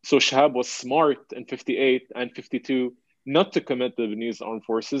 So Shihab was smart in 58 and 52 not to commit the Lebanese armed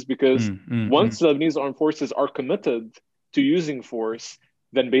forces, because once the Lebanese armed forces are committed to using force,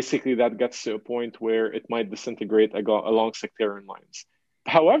 then basically that gets to a point where it might disintegrate along sectarian lines.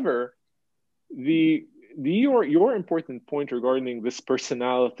 However, your important point regarding this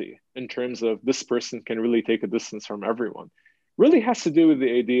personality, in terms of this person can really take a distance from everyone, really has to do with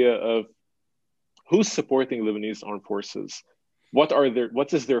the idea of who's supporting Lebanese armed forces,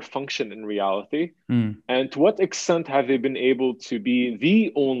 what is their function in reality, and to what extent have they been able to be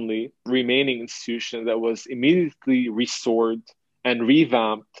the only remaining institution that was immediately restored and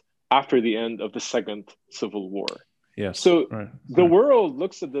revamped after the end of the Second Civil War. Yes. So the world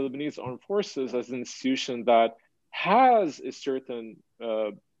looks at the Lebanese armed forces as an institution that has a certain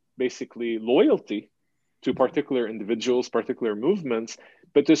basically loyalty to particular individuals, particular movements,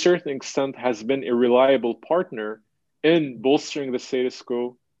 but to a certain extent has been a reliable partner in bolstering the status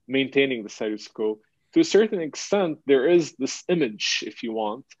quo, maintaining the status quo. To a certain extent, there is this image, if you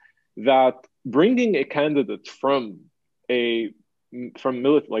want, that bringing a candidate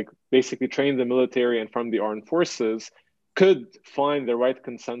like basically train the military and from the armed forces could find the right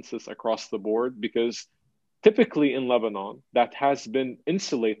consensus across the board, because typically in Lebanon, that has been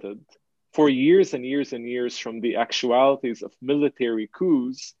insulated for years and years and years from the actualities of military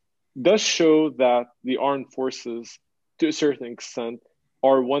coups, does show that the armed forces, to a certain extent,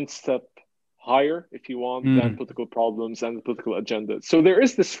 are one step higher, if you want, than political problems and political agendas. So there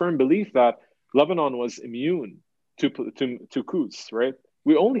is this firm belief that Lebanon was immune to coups, right?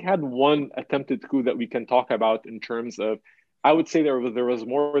 We only had one attempted coup that we can talk about in terms of, I would say there was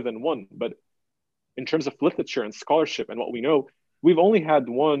more than one, but in terms of literature and scholarship and what we know, we've only had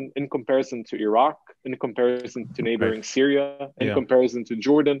one in comparison to Iraq, in comparison to neighboring Syria, in comparison to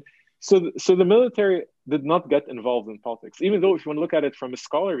Jordan. So the military did not get involved in politics, even though if you want to look at it from a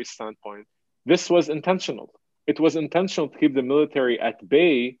scholarly standpoint, this was intentional. It was intentional to keep the military at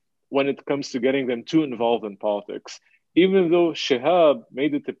bay when it comes to getting them too involved in politics. Even though Shihab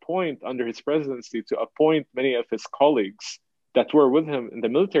made it a point under his presidency to appoint many of his colleagues that were with him in the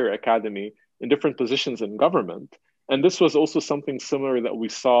military academy in different positions in government. And this was also something similar that we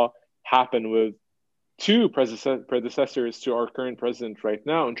saw happen with two predecessors to our current president right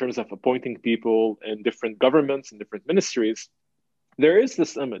now, in terms of appointing people in different governments and different ministries. There is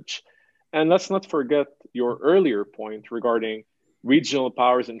this image. And let's not forget your earlier point regarding regional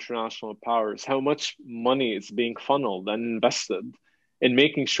powers, international powers, how much money is being funneled and invested in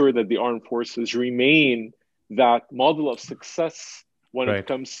making sure that the armed forces remain that model of success when it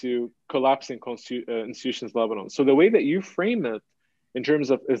comes to collapsing institutions in Lebanon. So the way that you frame it in terms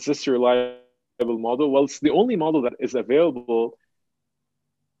of, is this a reliable model? Well, it's the only model that is available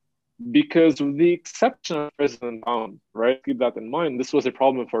because with the exception of President Brown, right? Keep that in mind. This was a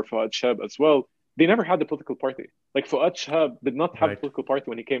problem for Fuad Shab as well. They never had a political party. Like Fuad Shab did not have a Right. political party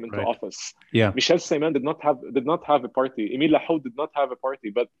when he came into Right. office. Yeah. Michel Sleiman did not have a party. Emile Lahoud did not have a party.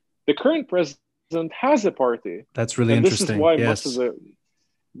 But the current president has a party, That's really and this is interesting. why much of Yes. the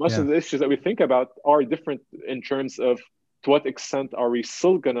much Yeah. of the issues that we think about are different in terms of to what extent are we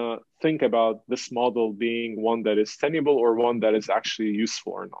still gonna think about this model being one that is tenable or one that is actually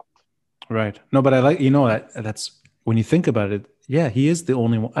useful or not. Right. No, but I like, that's when you think about it. Yeah, he is the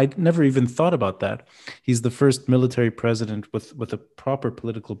only one. I never even thought about that. He's the first military president with a proper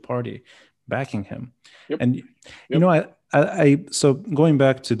political party backing him. Yep. And Yep. so going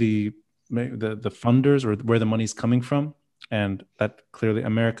back to the funders or where the money's coming from, and that clearly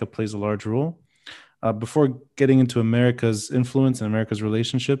America plays a large role. Before getting into America's influence and America's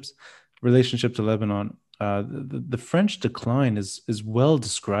relationship to Lebanon, the French decline is well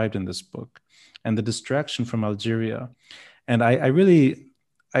described in this book, and the distraction from Algeria. And I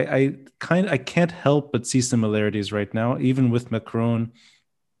can't help but see similarities right now, even with Macron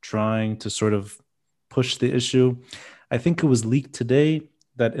trying to sort of push the issue. I think it was leaked today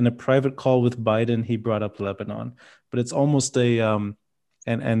that in a private call with Biden, he brought up Lebanon, but it's almost a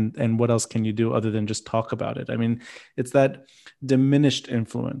and what else can you do other than just talk about it? I mean, it's that diminished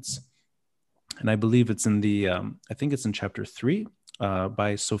influence, and I believe it's in I think it's in chapter 3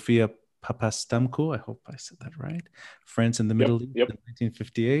 by Sophia Papastamkou. I hope I said that right. France in the Yep. Middle East Yep. in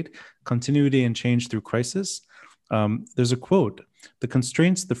 1958, Continuity and Change Through Crisis. There's a quote: "The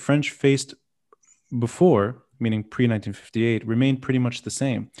constraints the French faced before, meaning pre-1958, remained pretty much the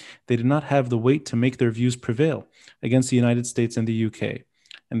same. They did not have the weight to make their views prevail against the United States and the UK.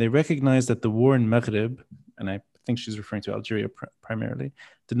 And they recognized that the war in Maghreb," and I think she's referring to Algeria primarily,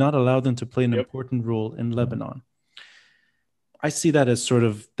 "did not allow them to play an Yep. important role in Lebanon." I see that as sort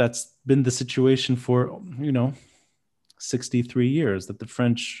of, that's been the situation for, 63 years, that the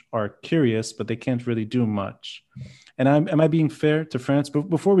French are curious, but they can't really do much. And am I being fair to France? But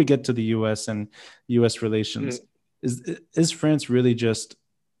before we get to the US and US relations, is France really just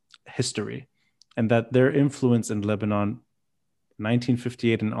history? And that their influence in Lebanon,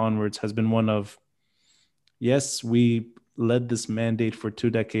 1958 and onwards, has been one of, yes, we led this mandate for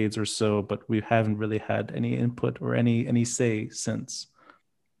 2 decades or so, but we haven't really had any input or any say since.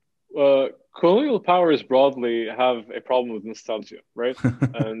 Colonial powers broadly have a problem with nostalgia, right?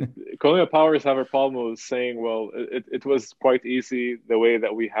 And colonial powers have a problem with saying, well, it was quite easy the way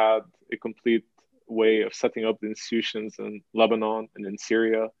that we had a complete way of setting up the institutions in Lebanon and in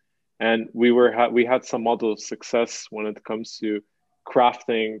Syria. And we had some model of success when it comes to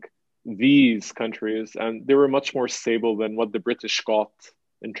crafting these countries, and they were much more stable than what the British got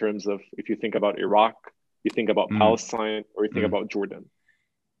in terms of, if you think about Iraq, you think about Palestine, or you think about Jordan.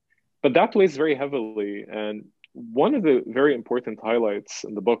 But that weighs very heavily. And one of the very important highlights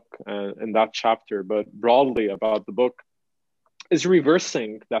in the book and in that chapter, but broadly about the book, is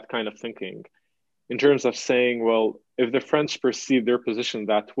reversing that kind of thinking in terms of saying, well, if the French perceived their position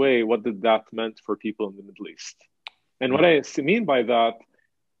that way, what did that meant for people in the Middle East? And what I mean by that,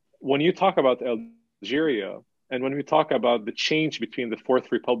 when you talk about Algeria, and when we talk about the change between the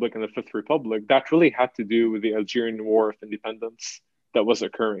Fourth Republic and the Fifth Republic, that really had to do with the Algerian War of Independence that was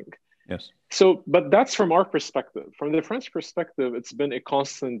occurring. Yes. So, but that's from our perspective. From the French perspective, it's been a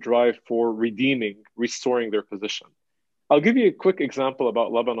constant drive for redeeming, restoring their position. I'll give you a quick example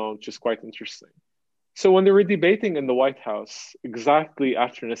about Lebanon, which is quite interesting. So when they were debating in the White House, exactly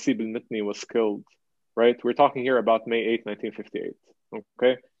after Nasib al-Mitni was killed, right? We're talking here about May 8, 1958,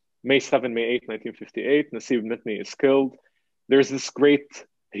 okay? May 7, May 8, 1958, Nasib al-Mitni is killed. There's this great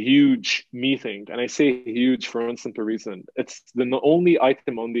huge meeting, and I say huge for one simple reason. It's the only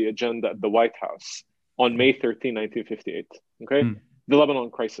item on the agenda at the White House on May 13, 1958, okay? The Lebanon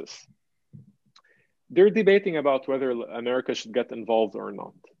crisis. They're debating about whether America should get involved or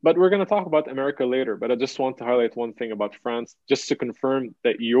not. But we're going to talk about America later, but I just want to highlight one thing about France, just to confirm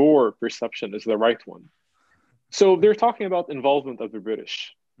that your perception is the right one. So they're talking about involvement of the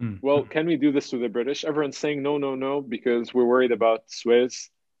British. Well, can we do this with the British? Everyone's saying no, no, no, because we're worried about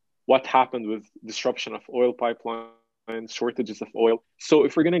Suez, what happened with disruption of oil pipelines, shortages of oil. So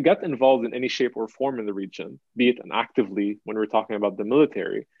if we're going to get involved in any shape or form in the region, be it actively when we're talking about the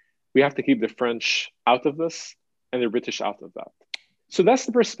military, we have to keep the French out of this and the British out of that. So that's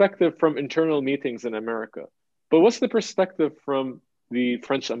the perspective from internal meetings in America. But what's the perspective from the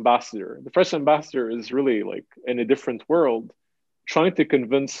French ambassador? The French ambassador is really like in a different world, trying to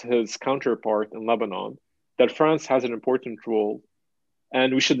convince his counterpart in Lebanon that France has an important role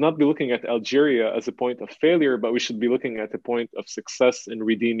And we should not be looking at Algeria as a point of failure, but we should be looking at a point of success in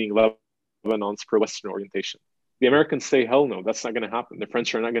redeeming Lebanon's pro-Western orientation. The Americans say, hell no, that's not going to happen. The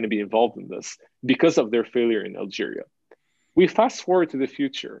French are not going to be involved in this because of their failure in Algeria. We fast forward to the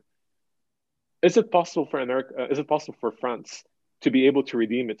future. Is it possible for America? Is it possible for France to be able to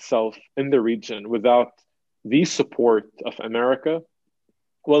redeem itself in the region without the support of America?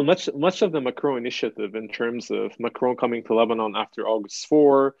 Well, much of the Macron initiative, in terms of Macron coming to Lebanon after August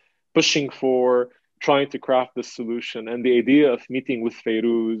 4, pushing for, trying to craft this solution, and the idea of meeting with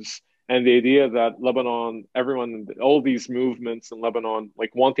Fayrouz, and the idea that Lebanon, everyone, all these movements in Lebanon,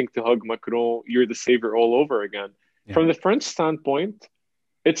 like wanting to hug Macron, you're the savior all over again. Yeah. From the French standpoint,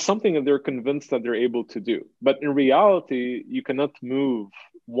 it's something that they're convinced that they're able to do. But in reality, you cannot move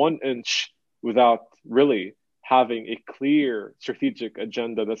 1 inch without really having a clear strategic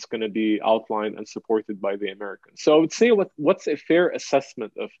agenda that's going to be outlined and supported by the Americans. So I would say what's a fair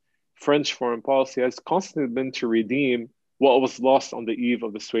assessment of French foreign policy has constantly been to redeem what was lost on the eve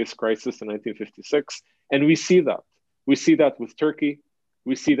of the Suez Crisis in 1956. And we see that. We see that with Turkey.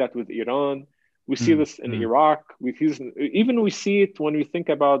 We see that with Iran. We see this in Iraq. We see it when we think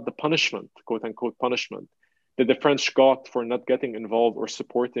about the punishment, quote unquote punishment, that the French got for not getting involved or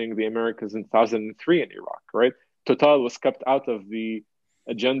supporting the Americans in 2003 in Iraq, right? Total was kept out of the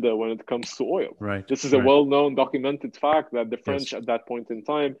agenda when it comes to oil. Right. This is a well-known, documented fact that the French at that point in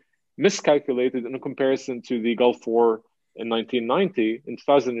time miscalculated in comparison to the Gulf War in 1990. In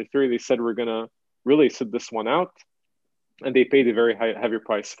 2003, they said, we're going to really sit this one out, and they paid a very heavy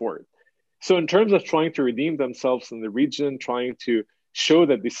price for it. So in terms of trying to redeem themselves in the region, trying to show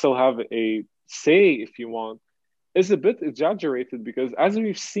that they still have a say, if you want, is a bit exaggerated, because as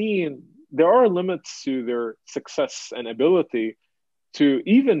we've seen, there are limits to their success and ability to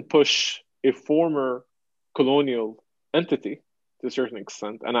even push a former colonial entity to a certain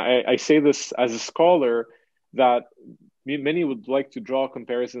extent. And I say this as a scholar, that many would like to draw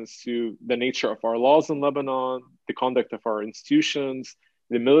comparisons to the nature of our laws in Lebanon, the conduct of our institutions,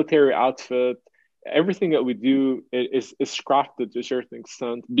 the military outfit. Everything that we do is crafted to a certain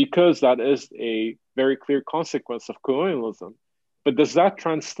extent because that is a very clear consequence of colonialism. But does that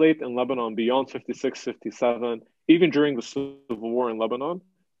translate in Lebanon beyond 56, 57, even during the Civil War in Lebanon?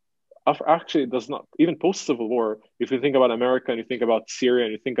 Actually, it does not. Even post-Civil War, if you think about America and you think about Syria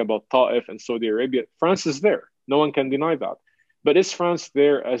and you think about Ta'if and Saudi Arabia, France is there. No one can deny that. But is France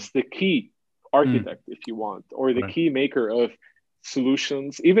there as the key architect, if you want, or the key maker of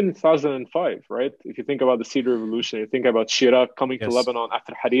solutions, even in 2005, right? If you think about the Syrian Revolution, you think about Chirac coming to Lebanon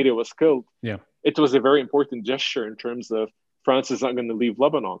after Hariri was killed. Yeah, it was a very important gesture in terms of France is not going to leave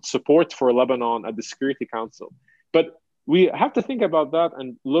Lebanon, support for Lebanon at the Security Council. But we have to think about that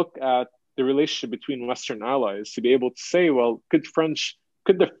and look at the relationship between Western allies to be able to say, well, could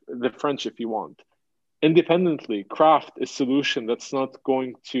the French, if you want, independently craft a solution that's not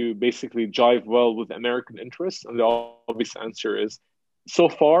going to basically jive well with American interests? And the obvious answer is, so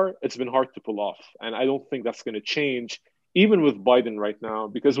far, it's been hard to pull off. And I don't think that's going to change, even with Biden right now,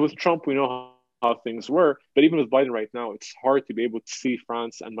 because with Trump, we know how things were. But even with Biden right now, it's hard to be able to see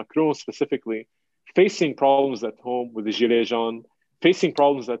France and Macron specifically facing problems at home with the Gilets jaunes, facing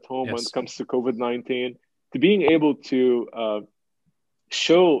problems at home when it comes to COVID-19, to being able to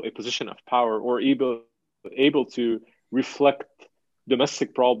show a position of power or able to reflect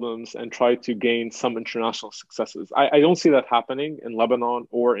domestic problems and try to gain some international successes. I don't see that happening in Lebanon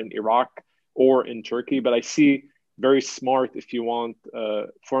or in Iraq or in Turkey, but I see very smart, if you want,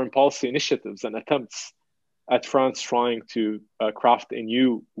 foreign policy initiatives and attempts at France trying to craft a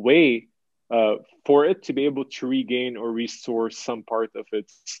new way for it to be able to regain or restore some part of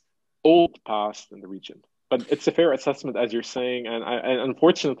its old past in the region. But it's a fair assessment, as you're saying, and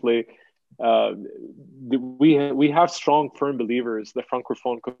unfortunately, we have strong, firm believers, the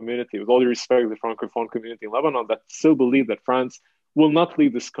Francophone community, with all due respect, the Francophone community in Lebanon, that still believe that France will not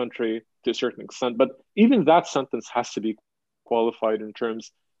leave this country to a certain extent. But even that sentence has to be qualified in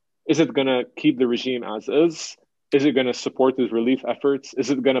terms, is it going to keep the regime as is? Is it going to support his relief efforts? Is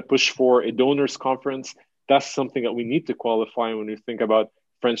it going to push for a donors conference? That's something that we need to qualify when we think about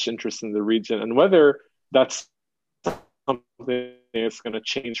French interest in the region, and whether that's something that's going to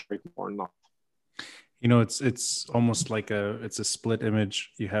change or not. You know, it's almost like it's a split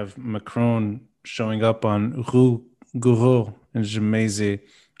image. You have Macron showing up on Rue Gouraud in Gemese,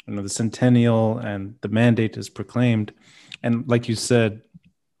 the centennial, and the mandate is proclaimed. And like you said,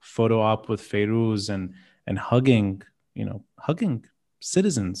 photo op with Fayrouz and hugging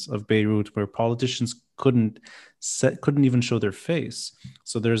citizens of Beirut where politicians couldn't even show their face.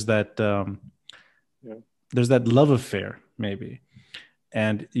 So there's that there's that love affair, maybe.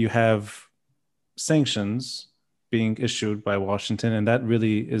 and you have sanctions being issued by Washington, and that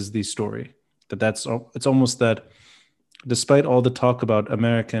really is the story. It's almost that despite all the talk about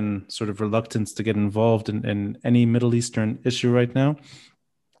American sort of reluctance to get involved in any Middle Eastern issue right now,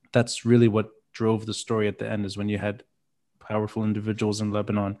 that's really what drove the story at the end, is when you had powerful individuals in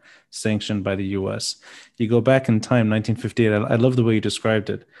Lebanon sanctioned by the US. You go back in time, 1958, I love the way you described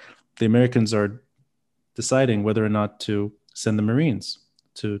it. The Americans are deciding whether or not to send the Marines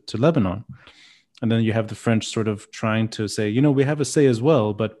to Lebanon. And then you have the French sort of trying to say, you know, we have a say as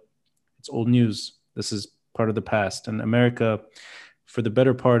well, but it's old news. This is part of the past. And America, for the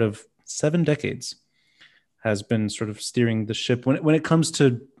better part of 7 decades, has been sort of steering the ship when it comes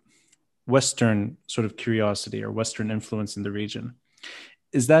to Western sort of curiosity or Western influence in the region.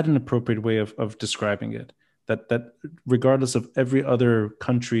 Is that an appropriate way of describing it? That regardless of every other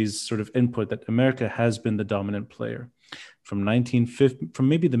country's sort of input, that America has been the dominant player from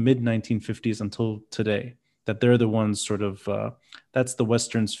maybe the mid 1950s until today. That they're the ones sort of that's the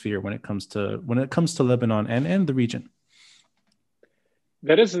Western sphere when it comes to Lebanon and the region.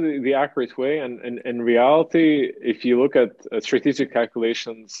 That is the accurate way. And in reality, if you look at strategic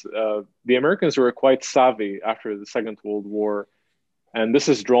calculations, the Americans were quite savvy after the Second World War. And this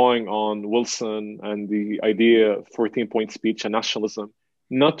is drawing on Wilson and the idea of 14-point speech and nationalism,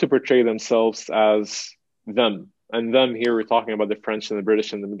 not to portray themselves as them. And them here, we're talking about the French and the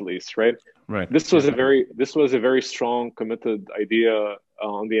British in the Middle East, right? Right. This was a very strong, committed idea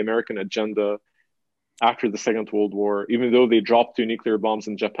on the American agenda after the Second World War. Even though they dropped 2 nuclear bombs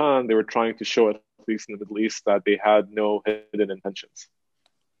in Japan, they were trying to show, at least in the Middle East, that they had no hidden intentions.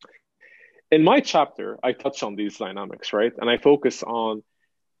 In my chapter, I touch on these dynamics, right? And I focus on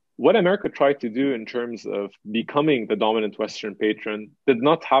what America tried to do in terms of becoming the dominant Western patron did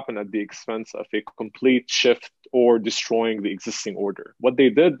not happen at the expense of a complete shift or destroying the existing order. What they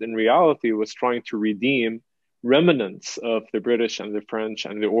did in reality was trying to redeem remnants of the British and the French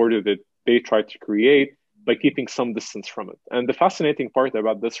and the order that they tried to create by keeping some distance from it. And the fascinating part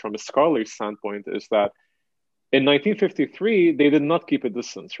about this from a scholarly standpoint is that in 1953, they did not keep a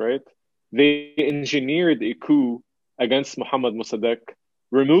distance, right? They engineered a coup against Mohammad Mossadegh,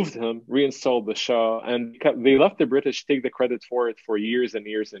 removed him, reinstalled the Shah, and they left the British take the credit for it for years and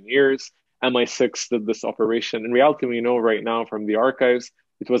years and years. MI6 did this operation. In reality, we know right now from the archives,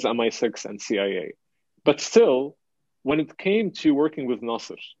 it was MI6 and CIA. But still, when it came to working with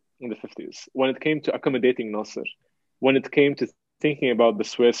Nasser in the 50s, when it came to accommodating Nasser, when it came to thinking about the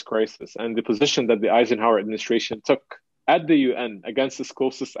Suez crisis and the position that the Eisenhower administration took at the UN against its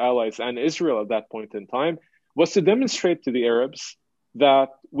closest allies and Israel at that point in time, was to demonstrate to the Arabs that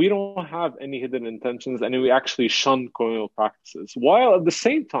we don't have any hidden intentions and we actually shun colonial practices, while at the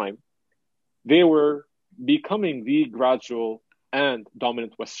same time, they were becoming the gradual and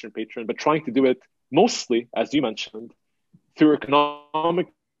dominant Western patron, but trying to do it mostly, as you mentioned, through economic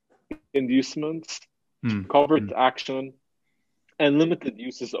inducements, covert action, and limited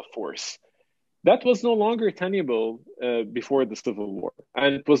uses of force. That was no longer tenable before the Civil War,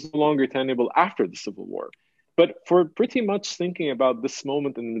 and it was no longer tenable after the Civil War. But for pretty much thinking about this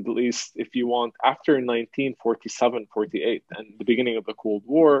moment in the Middle East, if you want, after 1947, 48, and the beginning of the Cold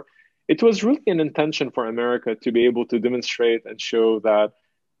War, it was really an intention for America to be able to demonstrate and show that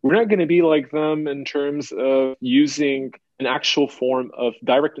we're not going to be like them in terms of using an actual form of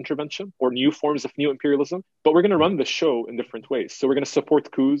direct intervention or new forms of new imperialism, but we're going to run the show in different ways. So we're going to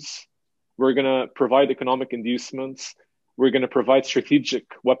support coups. We're going to provide economic inducements. We're going to provide strategic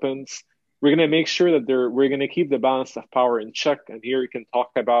weapons. We're going to make sure that we're going to keep the balance of power in check. And here you can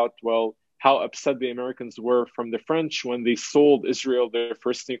talk about, well, how upset the Americans were from the French when they sold Israel their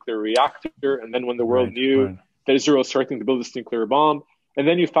first nuclear reactor. And then when the world knew that Israel was starting to build this nuclear bomb. And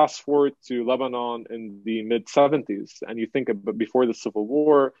then you fast forward to Lebanon in the mid 70s, and you think about before the Civil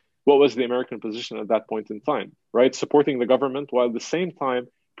War, what was the American position at that point in time, right? Supporting the government while at the same time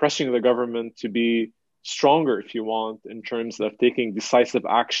pressing the government to be stronger, if you want, in terms of taking decisive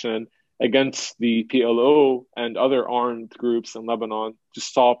action against the PLO and other armed groups in Lebanon to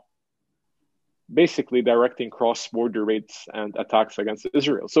stop basically directing cross-border raids and attacks against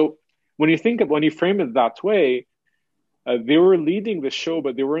Israel. So when you frame it that way, they were leading the show,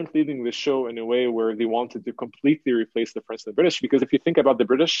 but they weren't leading the show in a way where they wanted to completely replace the French and the British. Because if you think about the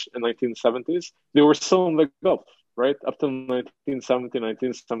British in the 1970s, they were still in the Gulf, right? Up to 1970,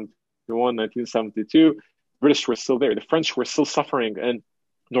 1971, 1972, the British were still there. The French were still suffering in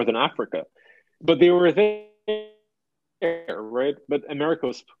Northern Africa, but they were there, right? But America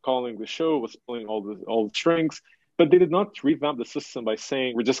was calling the show, was pulling all the strings, but they did not revamp the system by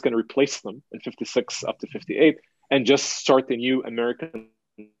saying we're just going to replace them in 56 up to 58. and just start a new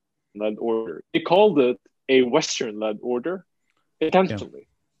American-led order. They called it a Western-led order Yeah. intentionally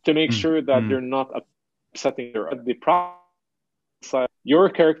to make Mm, sure that mm. they're not upsetting the your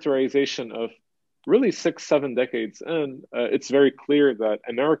characterization of really 6, 7 decades in, it's very clear that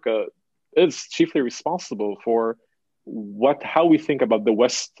America is chiefly responsible for how we think about the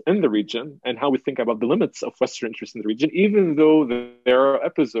West in the region and how we think about the limits of Western interest in the region, even though there are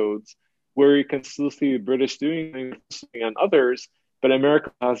episodes where you can still see the British doing things and others, but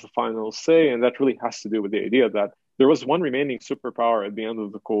America has the final say, and that really has to do with the idea that there was one remaining superpower at the end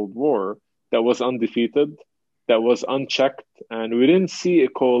of the Cold War that was undefeated, that was unchecked, and we didn't see a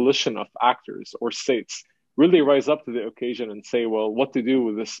coalition of actors or states really rise up to the occasion and say, well, what to do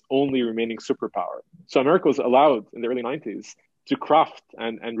with this only remaining superpower. So America was allowed in the early 90s to craft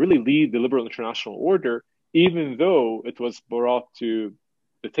and really lead the liberal international order, even though it was brought to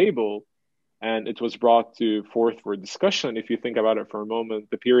the table and it was brought to forth for discussion. If you think about it for a moment,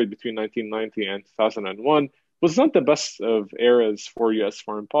 the period between 1990 and 2001 was not the best of eras for US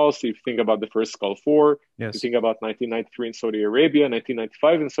foreign policy. If you think about the first Gulf War, you Yes. think about 1993 in Saudi Arabia,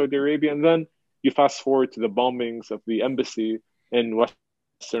 1995 in Saudi Arabia, and then you fast forward to the bombings of the embassy in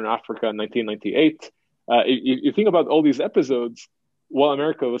Western Africa in 1998. You think about all these episodes while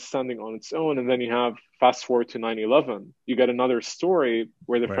America was standing on its own, and then you have fast forward to 9/11. You get another story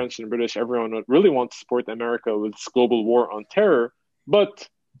where the Right. French and British, everyone would really want to support America with this global war on terror, but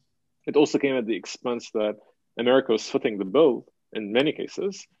it also came at the expense that America was footing the bill in many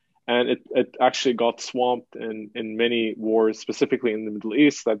cases. And it actually got swamped in many wars, specifically in the Middle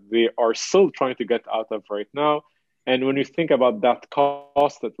East, that they are still trying to get out of right now. And when you think about that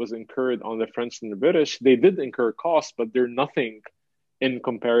cost that was incurred on the French and the British, they did incur costs, but they're nothing in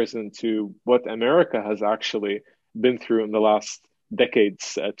comparison to what America has actually been through in the last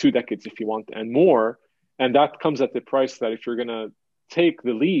decades, 2 decades, if you want, and more. And that comes at the price that if you're going to take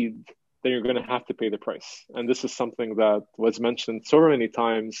the lead, then you're going to have to pay the price. And this is something that was mentioned so many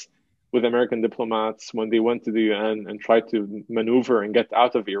times with American diplomats when they went to the UN and tried to maneuver and get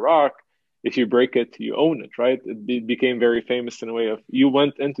out of Iraq. If you break it, you own it, right? It became very famous in a way of you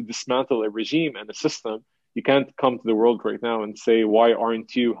went in to dismantle a regime and a system. You can't come to the world right now and say, why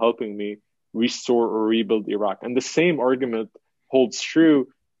aren't you helping me restore or rebuild Iraq? And the same argument holds true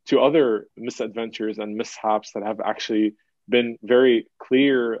to other misadventures and mishaps that have actually been very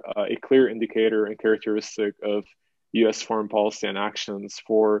clear, a clear indicator and characteristic of US foreign policy and actions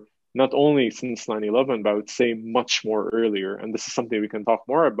for not only since 9/11, but I would say much more earlier. And this is something we can talk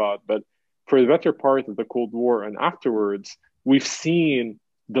more about. But for the better part of the Cold War and afterwards, we've seen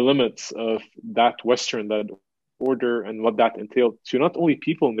the limits of that Western-led order and what that entailed to not only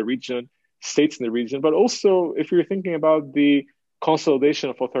people in the region, states in the region, but also if you're thinking about the consolidation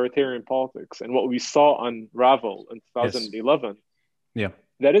of authoritarian politics and what we saw unravel in Yes. 2011, Yeah.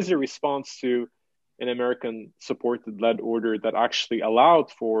 that is a response to an American supported led order that actually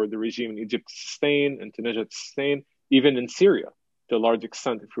allowed for the regime in Egypt to sustain and Tunisia to sustain, even in Syria to a large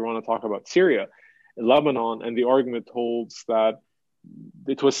extent, if we want to talk about Syria, in Lebanon. And the argument holds that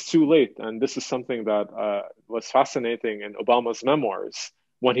it was too late. And this is something that was fascinating in Obama's memoirs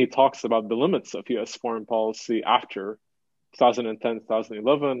when he talks about the limits of US foreign policy after 2010,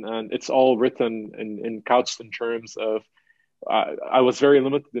 2011. And it's all written in couched in terms of I was very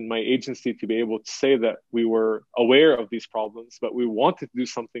limited in my agency to be able to say that we were aware of these problems, but we wanted to do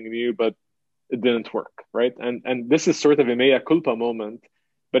something new, but it didn't work, right? And this is sort of a mea culpa moment,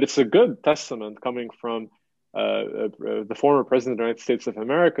 but it's a good testament coming from the former president of the United States of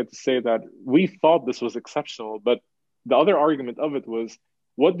America to say that we thought this was exceptional, but the other argument of it was,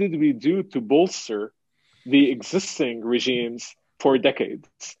 what did we do to bolster the existing regimes for decades?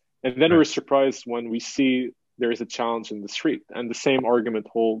 And then Right. we're surprised when we see there is a challenge in the street. And the same argument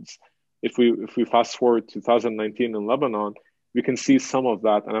holds if we fast forward to 2019 in Lebanon, we can see some of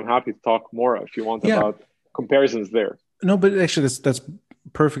that. And I'm happy to talk more if you want Yeah. about comparisons there. No, but actually, that's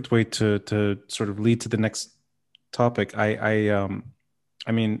perfect way to sort of lead to the next topic.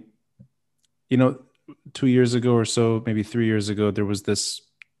 I mean, you know, 2 years ago or so, maybe 3 years ago, there was this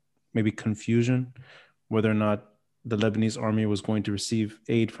maybe confusion whether or not the Lebanese army was going to receive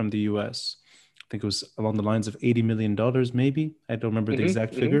aid from the US. I think it was along the lines of $80 million, maybe. I don't remember the Mm-hmm,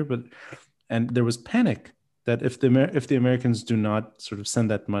 exact mm-hmm. figure, but and there was panic that if the Americans do not sort of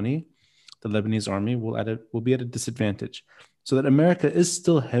send that money, the Lebanese army will be at a disadvantage. So that America is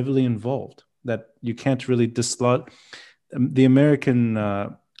still heavily involved. That you can't really dislodge the American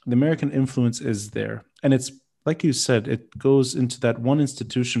influence is there, and it's like you said, it goes into that one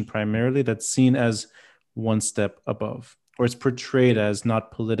institution primarily that's seen as one step above, or it's portrayed as not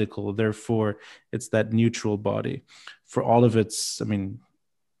political. Therefore, it's that neutral body. For all of its, I mean,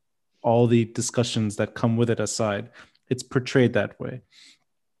 all the discussions that come with it aside, it's portrayed that way.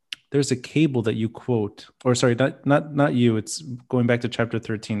 There's a cable that you quote, or sorry, not you. It's going back to chapter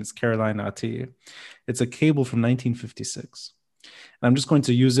 13. It's Caroline Ati. It's a cable from 1956. And I'm just going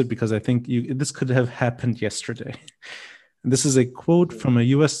to use it because I think this could have happened yesterday. And this is a quote from a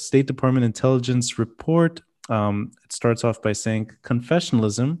U.S. State Department intelligence report. It starts off by saying,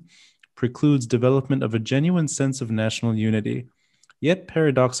 confessionalism precludes development of a genuine sense of national unity, yet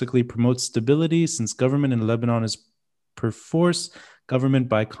paradoxically promotes stability since government in Lebanon is perforce government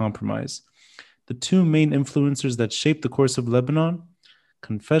by compromise. The two main influencers that shape the course of Lebanon,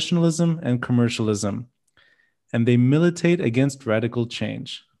 confessionalism and commercialism, and they militate against radical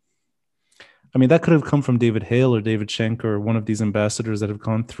change. I mean, that could have come from David Hale or David Schenker or one of these ambassadors that have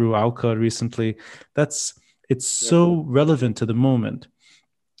gone through Alka recently. It's so relevant to the moment.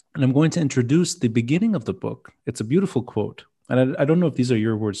 And I'm going to introduce the beginning of the book. It's a beautiful quote. And I don't know if these are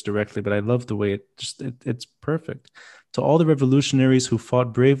your words directly, but I love the way it's perfect. To all the revolutionaries who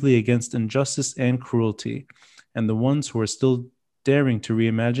fought bravely against injustice and cruelty, and the ones who are still daring to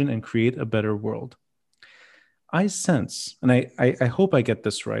reimagine and create a better world. I sense, and I hope I get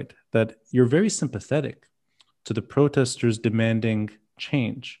this right, that you're very sympathetic to the protesters demanding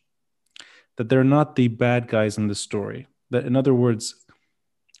change, that they're not the bad guys in the story. That, in other words,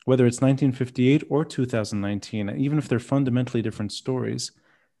 whether it's 1958 or 2019, even if they're fundamentally different stories,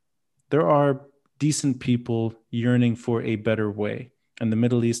 there are decent people yearning for a better way. And the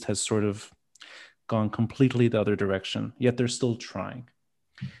Middle East has sort of gone completely the other direction, yet they're still trying.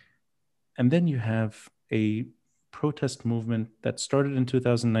 And then you have a protest movement that started in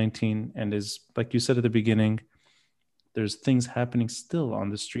 2019 and is, like you said at the beginning, there's things happening still on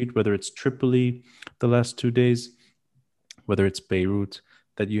the street, whether it's Tripoli the last 2 days, whether it's Beirut,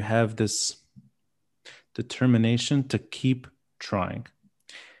 that you have this determination to keep trying.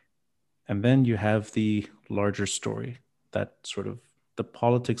 And then you have the larger story, that sort of the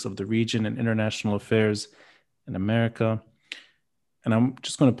politics of the region and international affairs in America. And I'm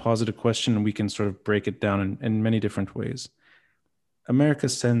just going to posit a question and we can sort of break it down in many different ways. America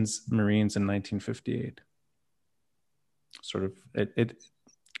sends Marines in 1958. Sort of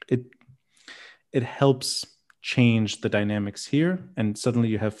it helps change the dynamics here. And suddenly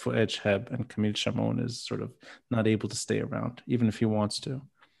you have Fuad Shahab and Camille Chamon is sort of not able to stay around, even if he wants to.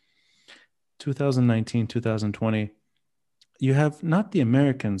 2019, 2020, you have not the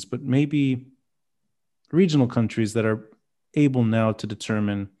Americans, but maybe regional countries that are able now to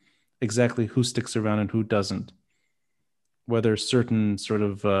determine exactly who sticks around and who doesn't, whether certain sort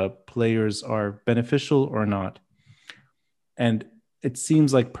of players are beneficial or not. And it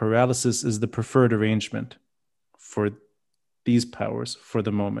seems like paralysis is the preferred arrangement for these powers for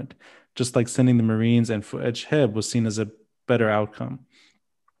the moment, just like sending the Marines and Fuad Shahab was seen as a better outcome.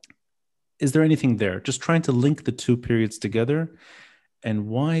 Is there anything there? Just trying to link the two periods together and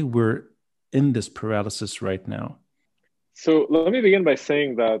why we're in this paralysis right now. So let me begin by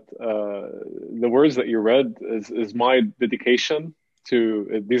saying that the words that you read is my dedication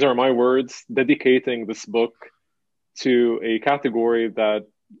to, these are my words, dedicating this book to a category that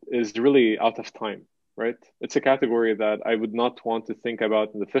is really out of time, right? It's a category that I would not want to think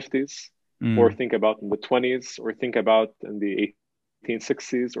about in the 50s or think about in the 20s or think about in the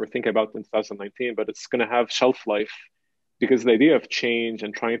 1860s or think about in 2019, but it's going to have shelf life because the idea of change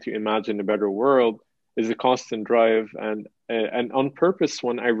and trying to imagine a better world is a constant drive. And on purpose,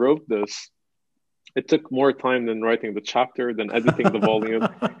 when I wrote this, it took more time than writing the chapter, than editing the volume.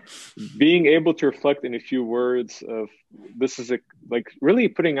 Being able to reflect in a few words of this is like really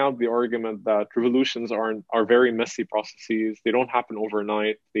putting out the argument that revolutions are very messy processes. They don't happen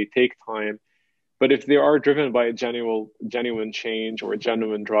overnight. They take time. But if they are driven by a genuine change or a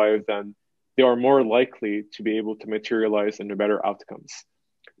genuine drive, then they are more likely to be able to materialize into better outcomes.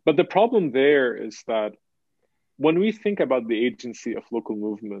 But the problem there is that when we think about the agency of local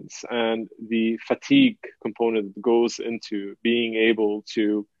movements and the fatigue component that goes into being able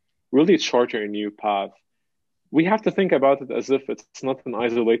to really charter a new path, we have to think about it as if it's not an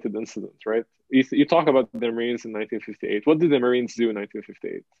isolated incident, right? You talk about the Marines in 1958. What did the Marines do in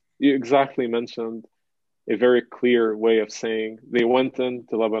 1958? You exactly mentioned a very clear way of saying they went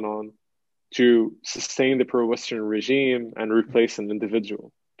into Lebanon to sustain the pro-Western regime and replace an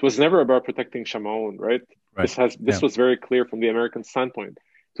individual. It was never about protecting Shamoun, right? This was very clear from the American standpoint.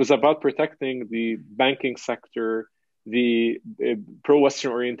 It was about protecting the banking sector, the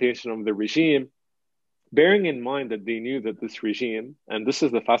pro-Western orientation of the regime, bearing in mind that they knew that this regime, and this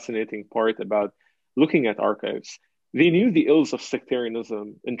is the fascinating part about looking at archives, They knew the ills of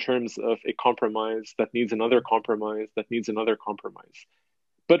sectarianism in terms of a compromise that needs another compromise, that needs another compromise.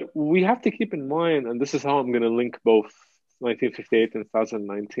 But we have to keep in mind, and this is how I'm going to link both 1958 and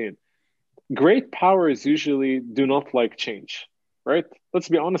 2019. Great powers usually do not like change, right? Let's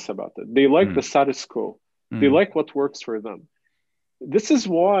be honest about it. They like the status quo. They like what works for them. This is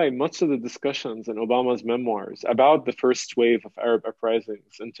why much of the discussions in Obama's memoirs about the first wave of Arab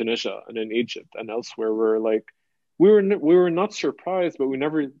uprisings in Tunisia and in Egypt and elsewhere were like, we were not surprised, but we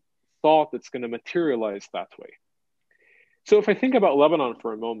never thought it's going to materialize that way. So if I think about Lebanon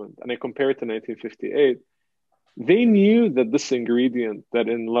for a moment and I compare it to 1958, they knew that this ingredient that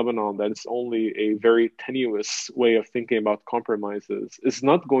in Lebanon, that it's only a very tenuous way of thinking about compromises, is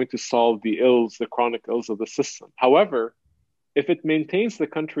not going to solve the ills, the chronic ills of the system. However, if it maintains the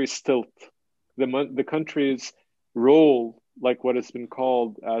country's stilt, the country's role, like what has been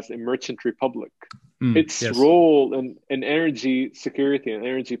called as a merchant republic, its role in energy security and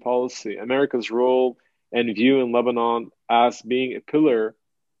energy policy, America's role and view in Lebanon as being a pillar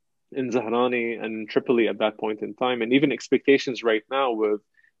in Zahrani and Tripoli at that point in time, and even expectations right now with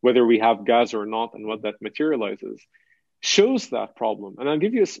whether we have gas or not and what that materializes, shows that problem. And I'll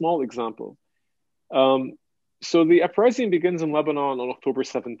give you a small example. So the uprising begins in Lebanon on October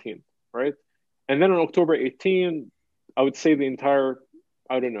 17, right? And then on October 18, I would say the entire,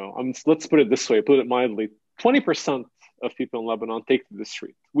 I don't know, let's put it this way, put it mildly, 20% of people in Lebanon take to the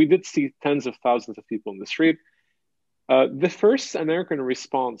street. We did see tens of thousands of people in the street. The first American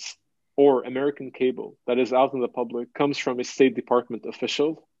response or American cable that is out in the public comes from a State Department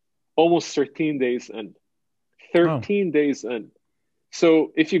official almost 13 days in. 13 days in.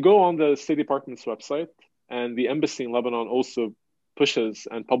 So if you go on the State Department's website, and the embassy in Lebanon also pushes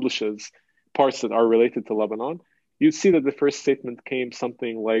and publishes parts that are related to Lebanon, you'd see that the first statement came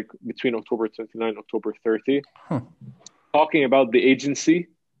something like between October 29 and October 30, talking about the agency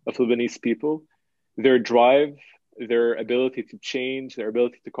of Lebanese people, their drive, their ability to change, their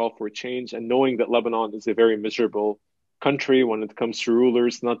ability to call for change, and knowing that Lebanon is a very miserable country when it comes to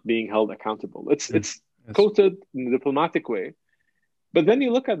rulers not being held accountable. It's quoted in a diplomatic way. But then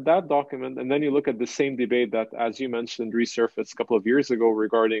you look at that document, and then you look at the same debate that, as you mentioned, resurfaced a couple of years ago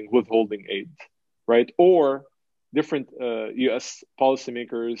regarding withholding aid, right? Or different U.S.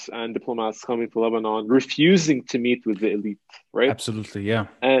 policymakers and diplomats coming to Lebanon, refusing to meet with the elite, right? Absolutely, yeah.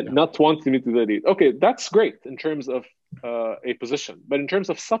 And not wanting to meet with the elite. Okay, that's great in terms of a position. But in terms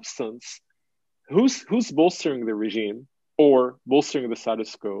of substance, who's bolstering the regime or bolstering the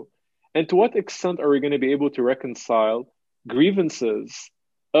status quo? And to what extent are we going to be able to reconcile grievances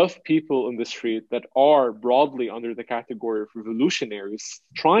of people in the street that are broadly under the category of revolutionaries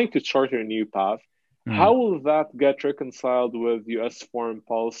trying to chart a new path? How will that get reconciled with US foreign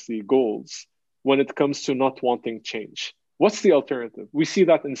policy goals when it comes to not wanting change? What's the alternative? We see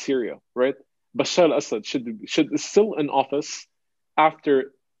that in Syria, right? Bashar al-Assad is still in office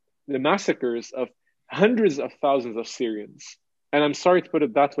after the massacres of hundreds of thousands of Syrians. And I'm sorry to put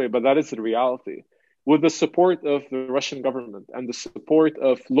it that way, but that is the reality. With the support of the Russian government and the support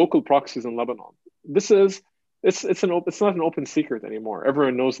of local proxies in Lebanon. It's not an open secret anymore.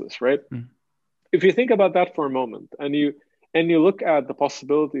 Everyone knows this, right? If you think about that for a moment and you look at the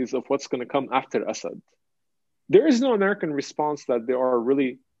possibilities of what's going to come after Assad, there is no American response that they are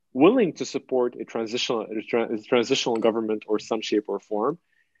really willing to support a transitional government or some shape or form.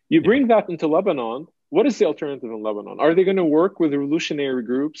 You bring that into Lebanon. What is the alternative in Lebanon? Are they going to work with revolutionary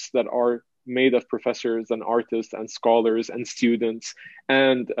groups that are made of professors and artists and scholars and students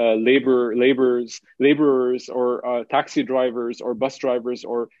and laborers or taxi drivers or bus drivers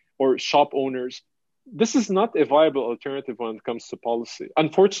or shop owners? This is not a viable alternative when it comes to policy.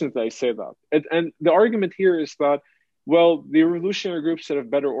 Unfortunately, I say that. And the argument here is that, well, the revolutionary groups should have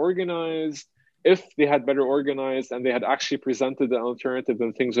better organized. If they had better organized and they had actually presented an alternative,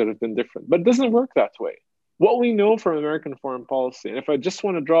 then things would have been different. But it doesn't work that way. What we know from American foreign policy, and if I just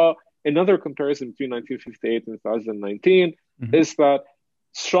want to draw another comparison between 1958 and 2019, is that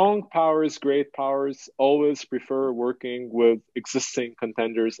strong powers, great powers, always prefer working with existing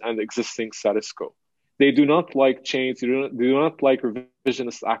contenders and existing status quo. They do not like change. They do not like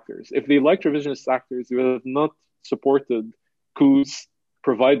revisionist actors. If they liked revisionist actors, they would have not supported coups,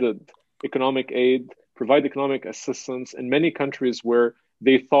 provided economic aid, provide economic assistance in many countries where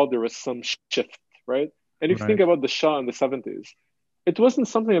they thought there was some shift, right? And if you think about the Shah in the 70s, it wasn't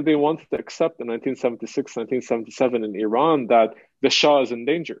something that they wanted to accept in 1976, 1977 in Iran, that the Shah is in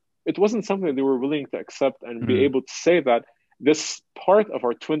danger. It wasn't something that they were willing to accept and be able to say that this part of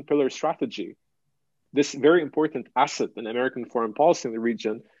our twin pillar strategy, this very important asset in American foreign policy in the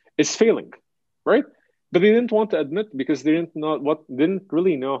region, is failing, right? But they didn't want to admit because they didn't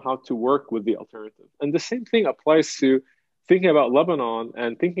really know how to work with the alternative. And the same thing applies to thinking about Lebanon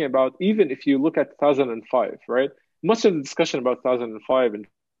and thinking about even if you look at 2005, right? Much of the discussion about 2005 in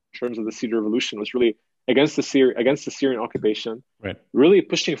terms of the Syrian revolution was really against the Syrian occupation, Right. really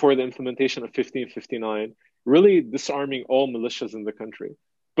pushing for the implementation of 1559, really disarming all militias in the country.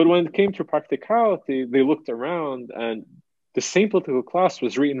 But when it came to practicality, they looked around and the same political class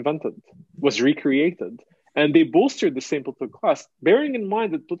was reinvented, was recreated, and they bolstered the same political class, bearing in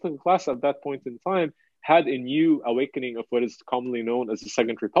mind that political class at that point in time had a new awakening of what is commonly known as the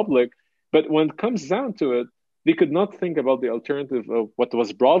Second Republic. But when it comes down to it, they could not think about the alternative of what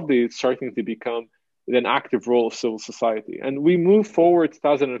was broadly starting to become an active role of civil society. And we move forward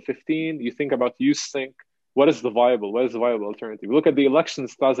 2015, you think about youth sync, what is the viable alternative? We look at the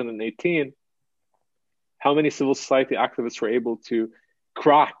elections 2018, how many civil society activists were able to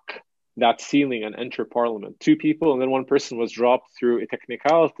crack that ceiling and enter parliament? Two people, and then one person was dropped through a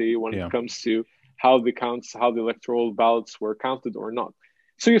technicality when it comes to how the electoral ballots were counted or not.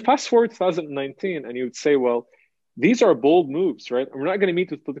 So you fast forward 2019 and you would say, well, these are bold moves, right? And we're not going to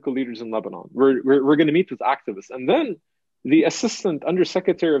meet with political leaders in Lebanon. We're going to meet with activists. And then the assistant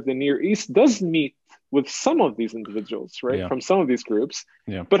undersecretary of the Near East does meet with some of these individuals, right, from some of these groups.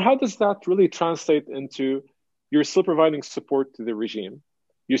 But how does that really translate into you're still providing support to the regime?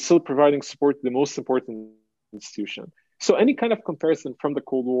 You're still providing support to the most important institution. So any kind of comparison from the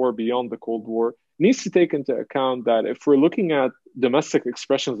Cold War, beyond the Cold War, needs to take into account that if we're looking at domestic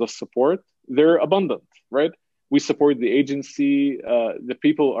expressions of support, they're abundant, right? We support the agency, the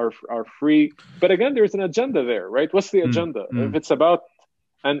people are free. But again, there's an agenda there, right? What's the agenda? If it's about,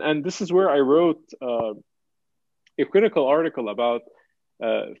 and this is where I wrote a critical article about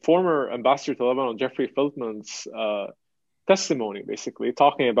former ambassador to Lebanon, Jeffrey Feltman's testimony, basically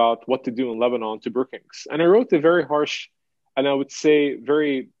talking about what to do in Lebanon to Brookings. And I wrote a very harsh, and I would say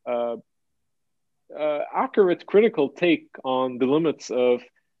very accurate critical take on the limits of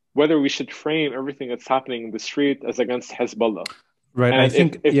whether we should frame everything that's happening in the street as against Hezbollah. Right. And I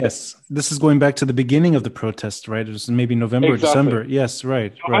think, yes, this is going back to the beginning of the protest, right? It was maybe November, December. Yes,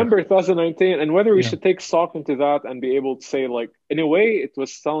 right. November 2019. And whether we should take stock into that and be able to say, like, in a way, it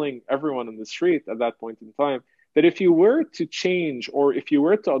was telling everyone in the street at that point in time that if you were to change or if you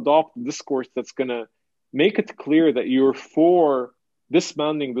were to adopt a discourse that's going to make it clear that you're for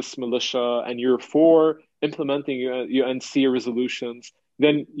disbanding this militia and you're for implementing UNC resolutions,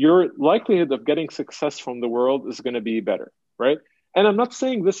 then your likelihood of getting success from the world is going to be better, right? And I'm not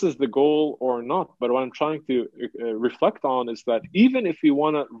saying this is the goal or not, but what I'm trying to reflect on is that even if we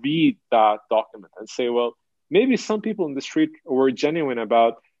want to read that document and say, well, maybe some people in the street were genuine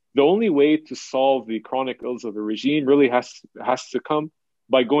about the only way to solve the chronic ills of the regime really has to come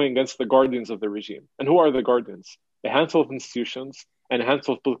by going against the guardians of the regime. And who are the guardians? A handful of institutions and a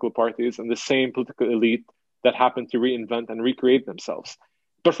handful of political parties and the same political elite that happen to reinvent and recreate themselves.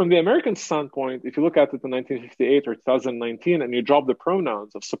 But from the American standpoint, if you look at it in 1958 or 2019 and you drop the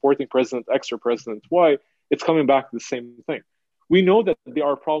pronouns of supporting President X or President Y, it's coming back to the same thing. We know that there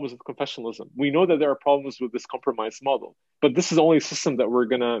are problems with confessionalism. We know that there are problems with this compromise model. But this is the only system that we're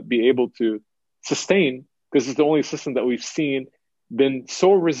going to be able to sustain because it's the only system that we've seen been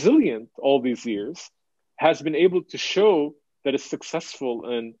so resilient all these years, has been able to show that it's successful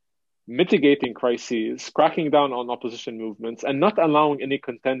in mitigating crises, cracking down on opposition movements, and not allowing any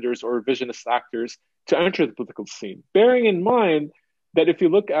contenders or revisionist actors to enter the political scene. Bearing in mind that if you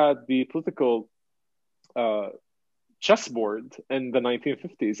look at the political chessboard in the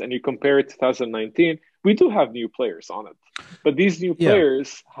 1950s and you compare it to 2019, we do have new players on it. But these new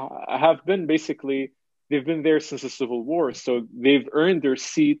players have been basically, they've been there since the Civil War. So they've earned their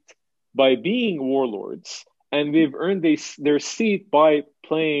seat by being warlords, and they've earned their seat by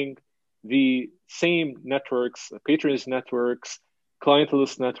playing the same networks, patronage networks,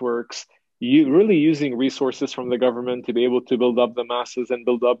 clientelist networks, really using resources from the government to be able to build up the masses and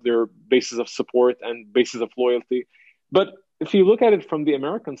build up their bases of support and bases of loyalty. But if you look at it from the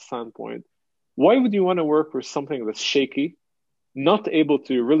American standpoint, why would you want to work for something that's shaky, not able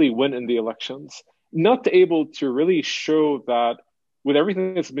to really win in the elections, not able to really show that with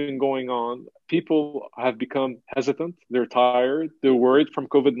everything that's been going on, people have become hesitant, they're tired, they're worried from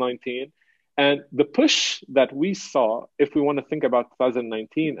COVID-19. And the push that we saw, if we want to think about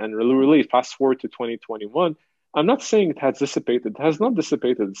 2019 and really fast forward to 2021, I'm not saying it has dissipated. It has not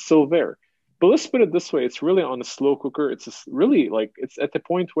dissipated. It's still there. But let's put it this way. It's really on a slow cooker. It's really like, it's at the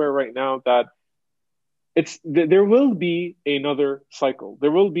point where right now that there will be another cycle.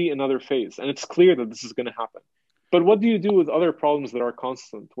 There will be another phase. And it's clear that this is going to happen. But what do you do with other problems that are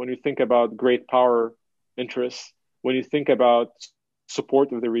constant when you think about great power interests, when you think about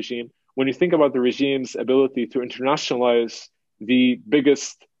support of the regime, when you think about the regime's ability to internationalize the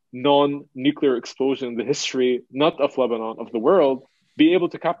biggest non-nuclear explosion in the history, not of Lebanon, of the world, be able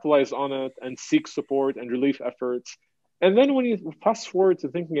to capitalize on it and seek support and relief efforts. And then when you fast forward to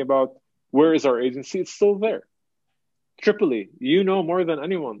thinking about where is our agency, it's still there. Tripoli, you know more than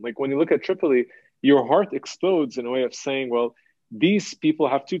anyone. Like when you look at Tripoli, your heart explodes in a way of saying, well, these people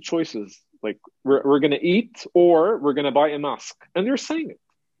have two choices. Like we're going to eat or we're going to buy a mask. And they're saying it.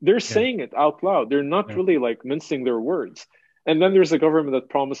 They're Yeah. saying it out loud. They're not Yeah. really like mincing their words. And then there's a government that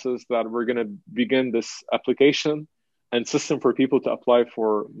promises that we're going to begin this application and system for people to apply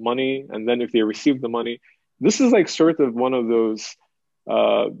for money. And then if they receive the money, this is like sort of one of those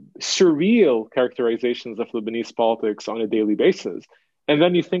uh, surreal characterizations of Lebanese politics on a daily basis. And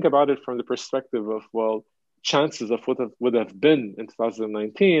then you think about it from the perspective of, well, chances of what would have been in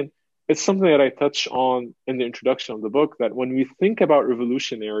 2019. It's something that I touch on in the introduction of the book, that when we think about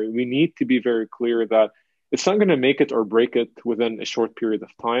revolutionary, we need to be very clear that it's not going to make it or break it within a short period of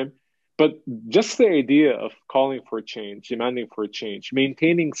time. But just the idea of calling for a change, demanding for a change,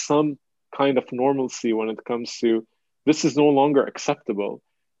 maintaining some kind of normalcy when it comes to this is no longer acceptable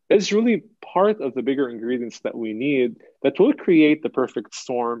is really part of the bigger ingredients that we need that will create the perfect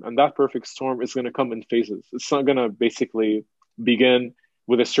storm. And that perfect storm is going to come in phases. It's not going to basically begin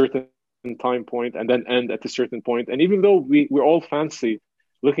with a certain time point and then end at a certain point. And even though we're all fancy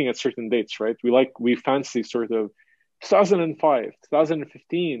looking at certain dates, right? We fancy sort of 2005,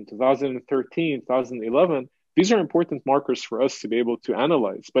 2015, 2013, 2011. These are important markers for us to be able to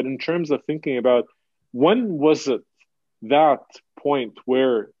analyze. But in terms of thinking about when was it that point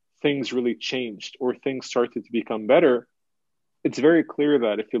where things really changed or things started to become better, it's very clear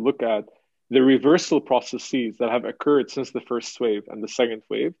that if you look at the reversal processes that have occurred since the first wave and the second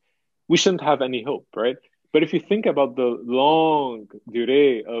wave, we shouldn't have any hope, right? But if you think about the long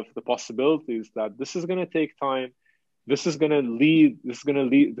durée of the possibilities that this is going to take time, this is going to lead,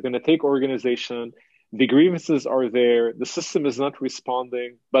 going to take organization, the grievances are there, the system is not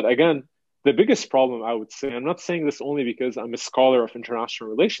responding. But again, the biggest problem, I would say, I'm not saying this only because I'm a scholar of international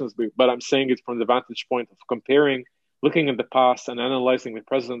relations, but I'm saying it from the vantage point of comparing, looking at the past and analyzing the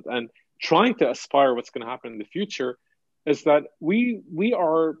present and trying to aspire what's going to happen in the future, is that we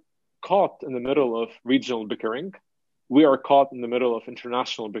are caught in the middle of regional bickering. We are caught in the middle of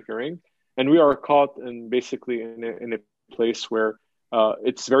international bickering. And we are caught in basically in a place where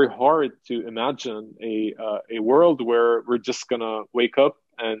it's very hard to imagine a world where we're just going to wake up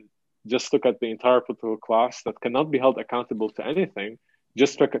and just look at the entire political class that cannot be held accountable to anything,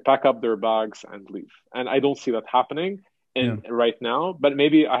 just pack up their bags and leave. And I don't see that happening Yeah. right now, but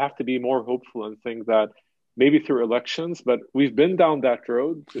maybe I have to be more hopeful and think that maybe through elections, but we've been down that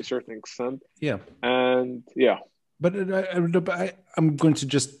road to a certain extent. Yeah. And yeah. But I'm going to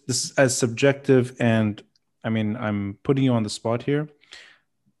just, this is as subjective, and I mean, I'm putting you on the spot here.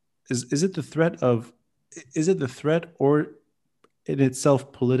 Is it the threat of, is it the threat or in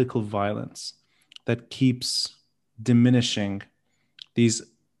itself political violence that keeps diminishing these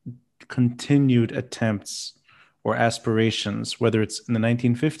continued attempts or aspirations, whether it's in the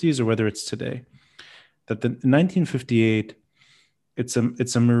 1950s or whether it's today? That the 1958, it's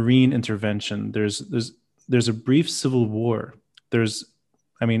a marine intervention. There's a brief civil war.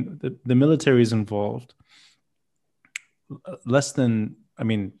 I mean, the military is involved. Less than, I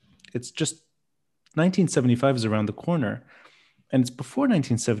mean, it's just 1975 is around the corner. And it's before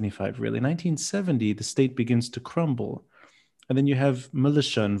 1975, really. 1970, the state begins to crumble. And then you have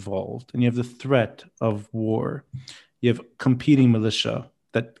militia involved, and you have the threat of war. You have competing militia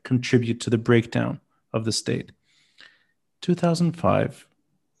that contribute to the breakdown of the state. 2005,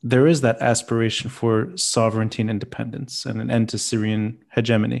 there is that aspiration for sovereignty and independence and an end to Syrian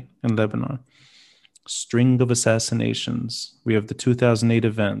hegemony in Lebanon. String of assassinations. We have the 2008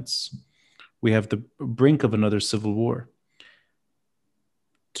 events. We have the brink of another civil war.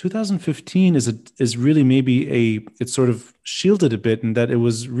 2015 is really maybe it's sort of shielded a bit in that it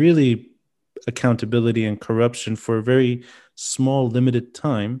was really accountability and corruption for a very small, limited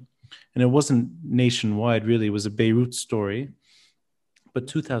time. And it wasn't nationwide, really. It was a Beirut story. But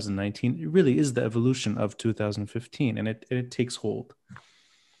 2019, it really is the evolution of 2015, and it takes hold.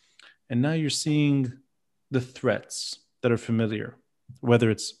 And now you're seeing the threats that are familiar, whether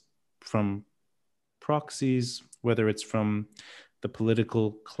it's from proxies, whether it's from the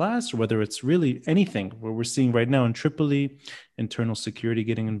political class, or whether it's really anything, where we're seeing right now in Tripoli, internal security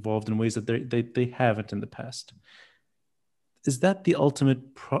getting involved in ways that they haven't in the past. Is that the ultimate,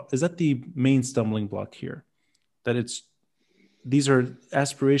 is that the main stumbling block here? That it's these are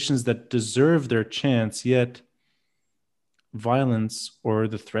aspirations that deserve their chance, yet violence or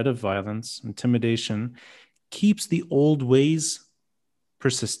the threat of violence, intimidation, keeps the old ways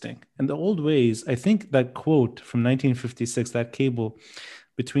persisting. And the old ways, I think that quote from 1956, that cable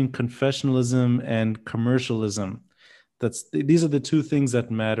between confessionalism and commercialism, these are the two things that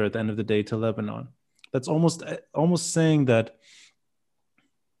matter at the end of the day to Lebanon. That's almost saying that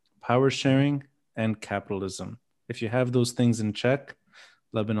power sharing and capitalism, if you have those things in check,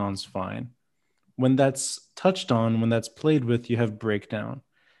 Lebanon's fine. When that's touched on, when that's played with, you have breakdown.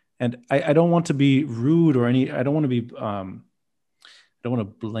 And I don't want to be rude or I don't want to be I don't want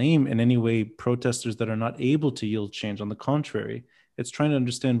to blame in any way protesters that are not able to yield change. On the contrary, it's trying to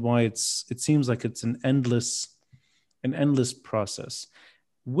understand why it seems like it's an endless process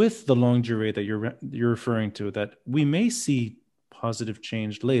with the longue durée that you're referring to, that we may see positive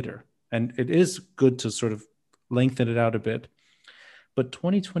change later. And it is good to sort of lengthen it out a bit. But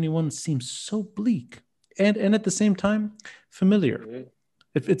 2021 seems so bleak and at the same time familiar. Mm-hmm.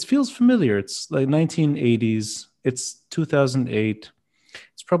 It feels familiar. It's like 1980s. It's 2008.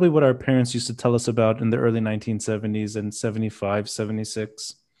 It's probably what our parents used to tell us about in the early 1970s and 75,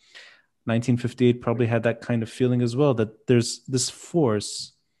 76. 1958 probably had that kind of feeling as well, that there's this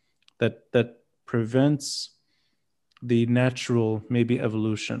force that prevents the natural, maybe,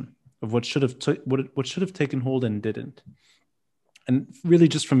 evolution of what should have taken hold and didn't. And really,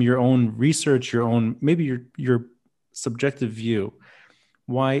 just from your own research, your own, maybe your subjective view,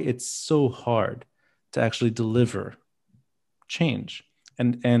 why it's so hard to actually deliver change,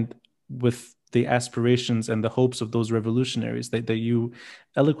 and with the aspirations and the hopes of those revolutionaries that you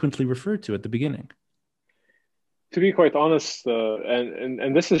eloquently referred to at the beginning. To be quite honest,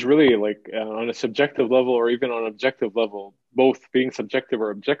 and this is really like on a subjective level or even on an objective level, both being subjective or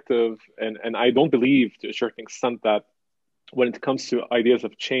objective, and I don't believe to a certain extent that when it comes to ideas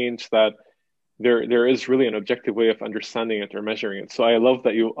of change that there is really an objective way of understanding it or measuring it. So I love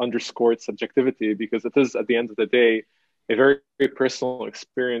that you underscored subjectivity, because it is, at the end of the day, a very, very personal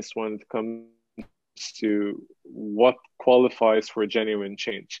experience when it comes to what qualifies for a genuine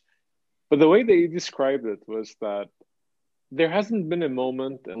change. But the way that you described it was that there hasn't been a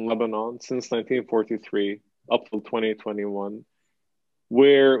moment in Lebanon since 1943 up till 2021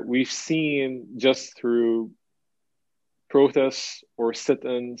 where we've seen, just through protests or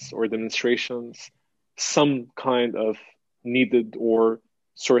sit-ins or demonstrations, some kind of needed or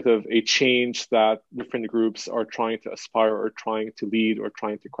sort of a change that different groups are trying to aspire or trying to lead or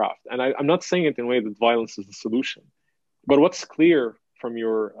trying to craft. And I'm not saying it in a way that violence is the solution, but what's clear from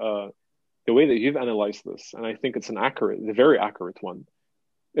the way that you've analyzed this, and I think it's a very accurate one,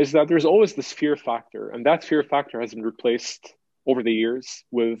 is that there's always this fear factor, and that fear factor has been replaced over the years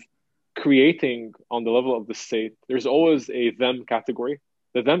with creating, on the level of the state, there's always a them category.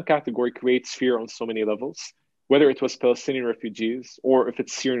 The them category creates fear on so many levels, whether it was Palestinian refugees or if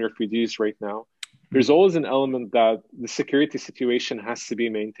it's Syrian refugees right now. There's always an element that the security situation has to be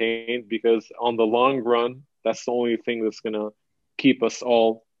maintained, because on the long run, that's the only thing that's going to keep us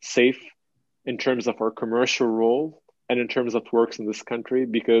all safe in terms of our commercial role and in terms of works in this country,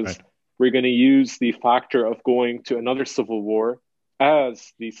 because we're going to use the factor of going to another civil war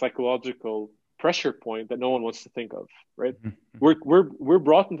as the psychological pressure point that no one wants to think of, right? We're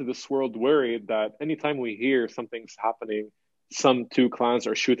brought into this world worried that anytime we hear something's happening, some two clans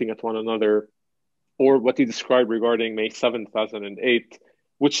are shooting at one another, or what you described regarding May 7th, 2008,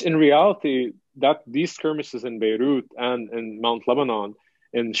 which in reality, that these skirmishes in Beirut and in Mount Lebanon,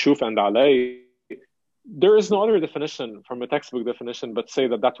 in Shuf and Alay, there is no other definition from a textbook definition but say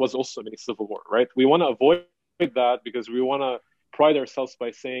that was also a mini civil war, right? We want to avoid that because we want to pride ourselves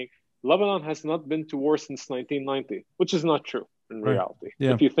by saying Lebanon has not been to war since 1990, which is not true in reality.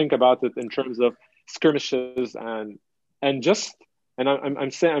 Yeah. If you think about it in terms of skirmishes and I'm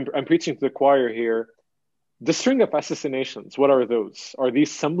preaching to the choir here. The string of assassinations, what are those? Are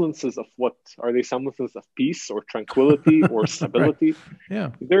these semblances of what? Are they semblances of peace or tranquility or stability?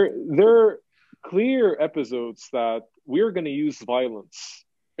 Yeah. They're clear episodes that we're going to use violence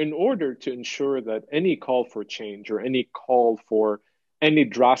in order to ensure that any call for change or any call for any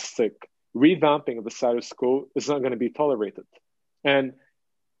drastic revamping of the status quo is not going to be tolerated. And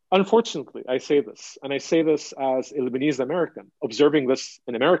unfortunately, I say this as a Lebanese American, observing this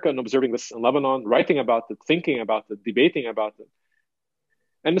in America and observing this in Lebanon, writing about it, thinking about it, debating about it.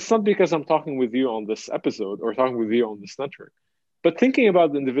 And it's not because I'm talking with you on this episode or talking with you on this network, but thinking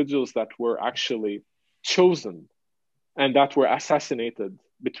about the individuals that were actually chosen and that were assassinated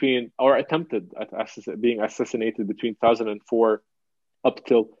attempted at being assassinated between 2004 up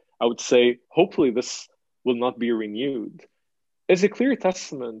till, I would say, hopefully this will not be renewed. is a clear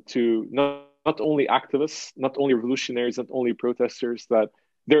testament to not only activists, not only revolutionaries, not only protesters, that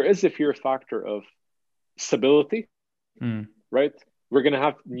there is a fear factor of stability, right? We're going to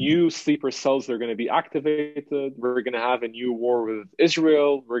have new sleeper cells that are going to be activated. We're going to have a new war with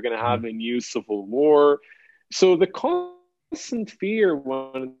Israel. We're going to have a new civil war. So the constant fear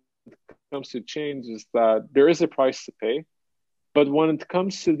when it comes to change is that there is a price to pay. But when it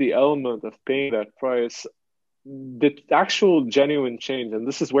comes to the element of paying that price, the actual genuine change, and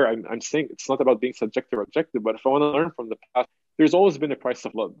this is where I'm saying it's not about being subjective or objective, but if I want to learn from the past, there's always been a price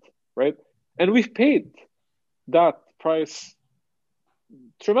of blood, right? And we've paid that price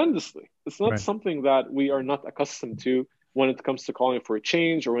tremendously. It's not something that we are not accustomed to when it comes to calling for a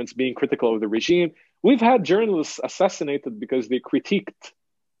change or when it's being critical of the regime. We've had journalists assassinated because they critiqued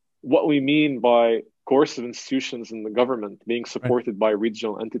what we mean by coercive institutions in the government being supported by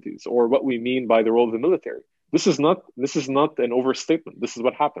regional entities, or what we mean by the role of the military. This is not an overstatement. This is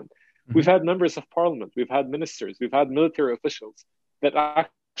what happened. We've had members of parliament, we've had ministers, we've had military officials that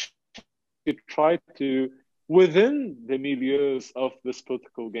actually try to, within the milieus of this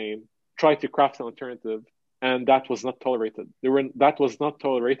political game, try to craft an alternative, and that was not tolerated. That was not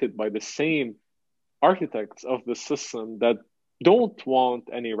tolerated by the same architects of the system that don't want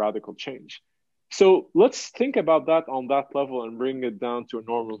any radical change. So let's think about that on that level and bring it down to a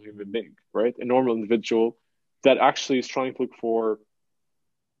normal human being, right? A normal individual that actually is trying to look for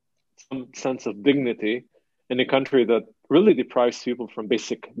some sense of dignity in a country that really deprives people from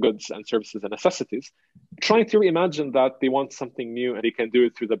basic goods and services and necessities, trying to reimagine that they want something new and they can do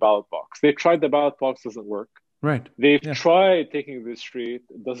it through the ballot box. They tried the ballot box, doesn't work. Right. They've tried taking the street,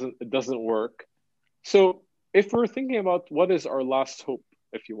 it doesn't work. So if we're thinking about what is our last hope,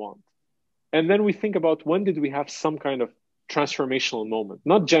 if you want, and then we think about when did we have some kind of transformational moment,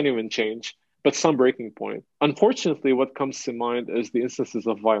 not genuine change, but some breaking point. Unfortunately, what comes to mind is the instances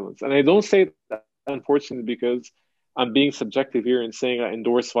of violence. And I don't say that unfortunately because I'm being subjective here and saying I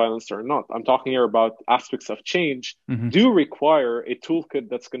endorse violence or not. I'm talking here about aspects of change do require a toolkit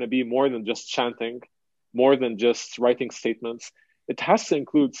that's going to be more than just chanting, more than just writing statements. It has to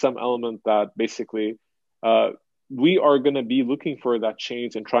include some element that basically we are going to be looking for that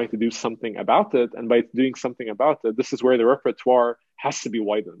change and trying to do something about it. And by doing something about it, this is where the repertoire has to be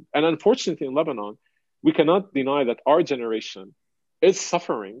widened. And unfortunately, in Lebanon, we cannot deny that our generation is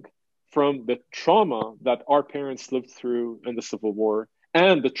suffering from the trauma that our parents lived through in the Civil War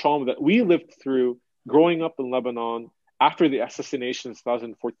and the trauma that we lived through growing up in Lebanon after the assassination in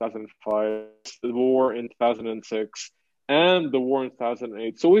 2004, 2005, the war in 2006, and the war in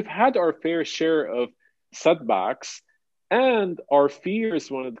 2008. So we've had our fair share of setbacks and our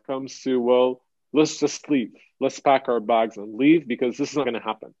fears when it comes to, well, let's just leave. Let's pack our bags and leave because this is not going to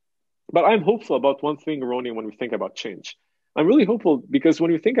happen. But I'm hopeful about one thing, Roni, when we think about change. I'm really hopeful because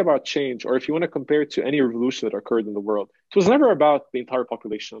when you think about change, or if you want to compare it to any revolution that occurred in the world, it was never about the entire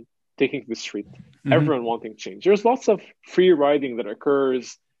population taking to the street, everyone wanting change. There's lots of free riding that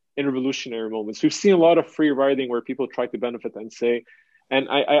occurs in revolutionary moments. We've seen a lot of free riding where people try to benefit and say, and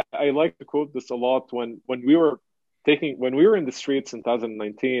I like to quote this a lot when we were in the streets in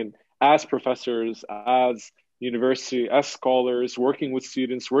 2019 as professors, as university, as scholars, working with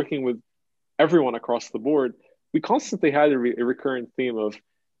students, working with everyone across the board, we constantly had a recurrent theme of,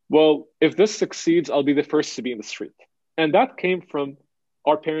 well, if this succeeds, I'll be the first to be in the street. And that came from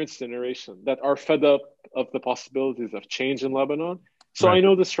our parents' generation that are fed up of the possibilities of change in Lebanon. So I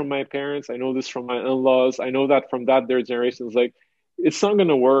know this from my parents. I know this from my in-laws. I know that from their generations, like, it's not going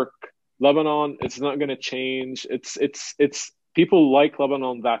to work. Lebanon, it's not going to change. It's people like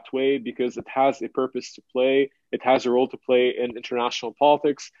Lebanon that way because it has a purpose to play. It has a role to play in international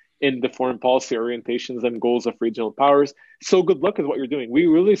politics, in the foreign policy orientations and goals of regional powers. So good luck with what you're doing. We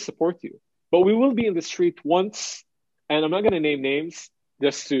really support you. But we will be in the street once, and I'm not going to name names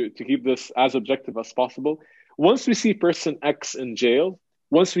just to keep this as objective as possible. Once we see person X in jail,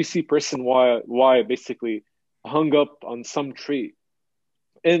 once we see person Y basically hung up on some tree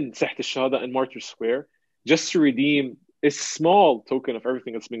in Saht al-Shahada and Martyr Square, just to redeem a small token of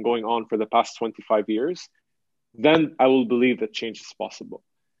everything that's been going on for the past 25 years, then I will believe that change is possible.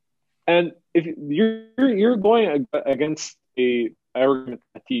 And if you're going against a argument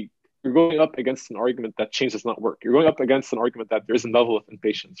fatigue, you're going up against an argument that change does not work. You're going up against an argument that there is a level of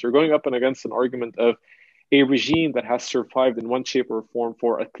impatience. You're going up and against an argument of a regime that has survived in one shape or form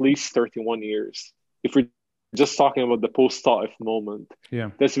for at least 31 years. If we're just talking about the post-Ta'if moment,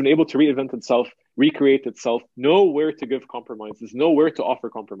 that's been able to reinvent itself, recreate itself, know where to give compromises, know where to offer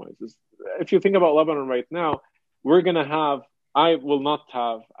compromises. If you think about Lebanon right now, we're going to have, I will not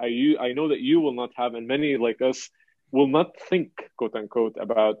have, I know that you will not have, and many like us will not think, quote unquote,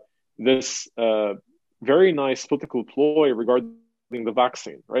 about this very nice political ploy regarding the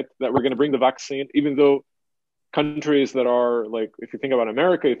vaccine, right? That we're going to bring the vaccine, even though countries that are like, if you think about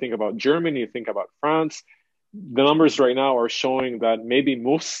America, you think about Germany, you think about France, the numbers right now are showing that maybe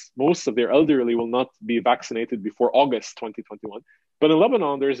most of their elderly will not be vaccinated before August 2021. But in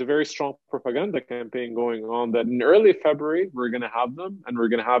Lebanon, there's a very strong propaganda campaign going on that in early February, we're going to have them, and we're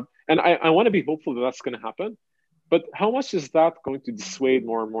going to have, and I want to be hopeful that that's going to happen. But how much is that going to dissuade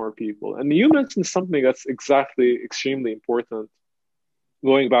more and more people? And you mentioned something that's exactly extremely important,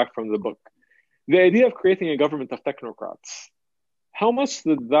 going back from the book. The idea of creating a government of technocrats. How much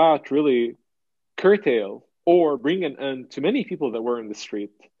did that really curtail or bring an end to many people that were in the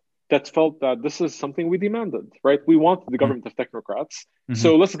street that felt that this is something we demanded, right? We wanted the government of technocrats.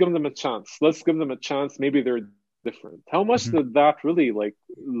 So let's give them a chance. Let's give them a chance. Maybe they're different. How much did that really like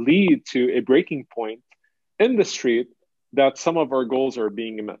lead to a breaking point in the street that some of our goals are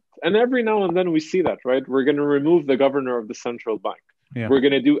being met? And every now and then we see that, right? We're going to remove the governor of the central bank. Yeah. We're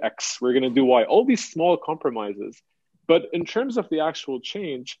going to do X. We're going to do Y. All these small compromises. But in terms of the actual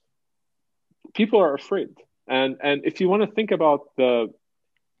change, people are afraid. And if you want to think about the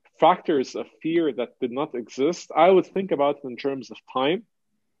factors of fear that did not exist, I would think about it in terms of time.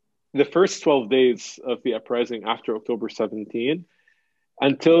 The first 12 days of the uprising after October 17,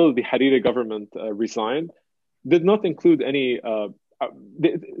 until the Hariri government resigned, did not include any.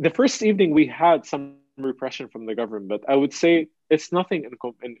 The first evening we had some repression from the government, but I would say it's nothing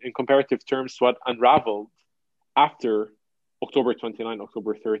in comparative terms to what unraveled after October 29,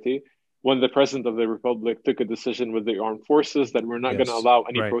 October 30, when the president of the republic took a decision with the armed forces that we're not going to allow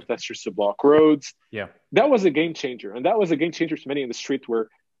any protesters to block roads. Yeah, that was a game changer. And that was a game changer to many in the street where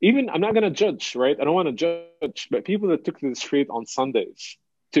even, I'm not going to judge, right? I don't want to judge, but people that took to the street on Sundays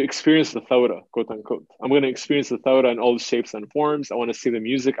to experience the Thawra, quote unquote. I'm going to experience the Thawra in all the shapes and forms. I want to see the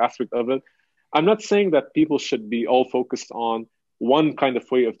music aspect of it. I'm not saying that people should be all focused on one kind of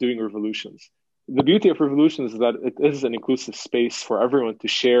way of doing revolutions. The beauty of revolutions is that it is an inclusive space for everyone to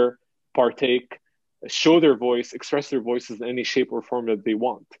share, partake, show their voice, express their voices in any shape or form that they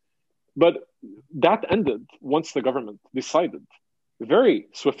want. But that ended once the government decided very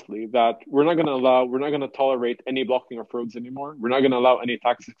swiftly that we're not going to tolerate any blocking of roads anymore. We're not going to allow any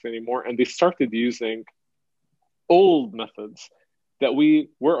taxes anymore. And they started using old methods that we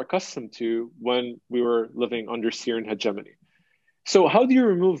were accustomed to when we were living under Syrian hegemony. So how do you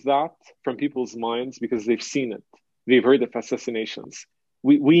remove that from people's minds? Because they've seen it. They've heard of assassinations.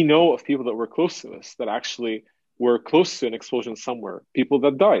 We know of people that were close to us that actually were close to an explosion somewhere, people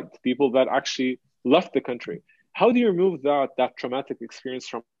that died, people that actually left the country. How do you remove that traumatic experience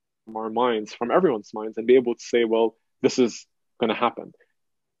from our minds, from everyone's minds, and be able to say, well, this is going to happen?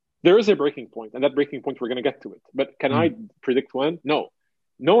 There is a breaking point, and that breaking point, we're going to get to it. But can I predict when? No.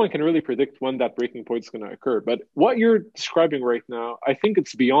 No one can really predict when that breaking point is going to occur. But what you're describing right now, I think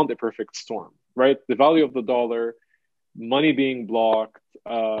it's beyond a perfect storm, right? The value of the dollar, money being blocked,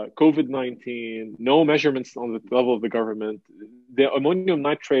 COVID-19, no measurements on the level of the government, the ammonium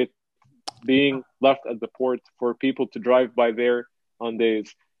nitrate being left at the port for people to drive by there on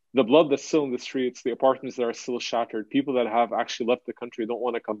days, the blood that's still in the streets, the apartments that are still shattered, people that have actually left the country, don't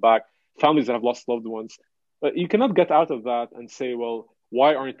want to come back, families that have lost loved ones. But you cannot get out of that and say, well,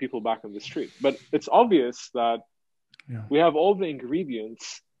 why aren't people back on the street? But it's obvious that we have all the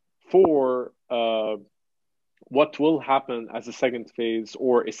ingredients for what will happen as a second phase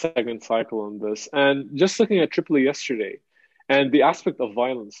or a second cycle on this. And just looking at Tripoli yesterday and the aspect of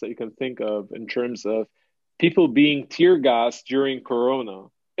violence that you can think of in terms of people being tear gassed during Corona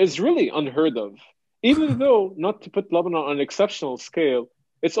is really unheard of. Even though, not to put Lebanon on an exceptional scale,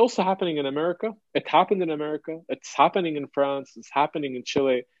 it's also happening in America. It happened in America. It's happening in France. It's happening in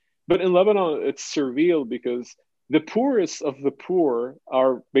Chile. But in Lebanon, it's surreal because the poorest of the poor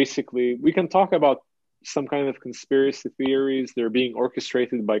are basically, we can talk about some kind of conspiracy theories. They're being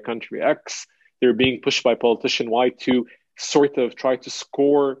orchestrated by country X. They're being pushed by politician Y to sort of try to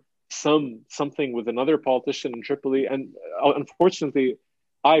score something with another politician in Tripoli. And unfortunately,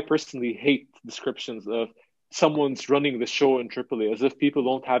 I personally hate descriptions of someone's running the show in Tripoli, as if people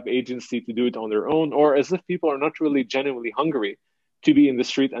don't have agency to do it on their own, or as if people are not really genuinely hungry to be in the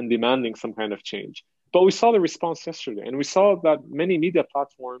street and demanding some kind of change. But we saw the response yesterday, and we saw that many media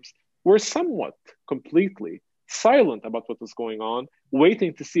platforms were somewhat completely silent about what was going on,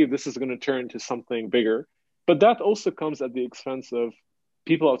 waiting to see if this is going to turn to something bigger. But that also comes at the expense of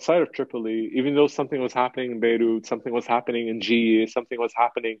people outside of Tripoli, even though something was happening in Beirut, something was happening in G, something was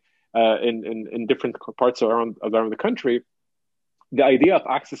happening in different parts around the country. The idea of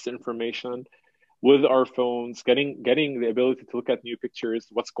access to information, with our phones, getting the ability to look at new pictures,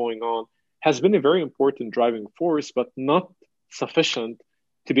 what's going on, has been a very important driving force, but not sufficient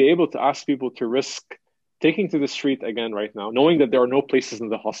to be able to ask people to risk taking to the street again right now, knowing that there are no places in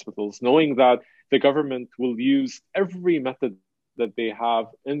the hospitals, knowing that the government will use every method that they have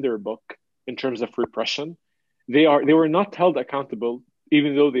in their book in terms of repression. They were not held accountable,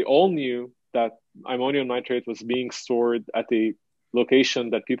 even though they all knew that ammonium nitrate was being stored at a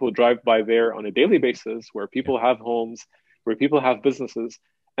location that people drive by there on a daily basis, where people have homes, where people have businesses.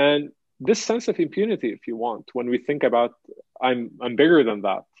 And this sense of impunity, if you want, when we think about I'm bigger than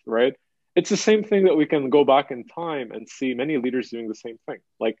that, right? It's the same thing that we can go back in time and see many leaders doing the same thing.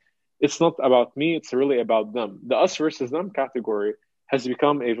 Like, it's not about me, it's really about them. The us versus them category has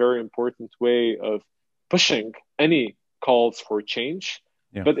become a very important way of pushing any calls for change,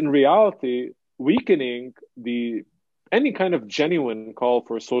 but in reality, weakening any kind of genuine call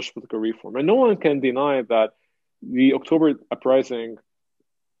for social political reform. And no one can deny that the October uprising,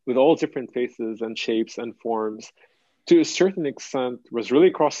 with all different faces and shapes and forms, to a certain extent, was really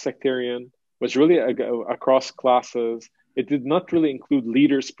cross-sectarian, was really across classes. It did not really include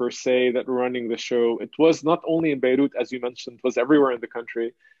leaders per se that were running the show. It was not only in Beirut, as you mentioned, it was everywhere in the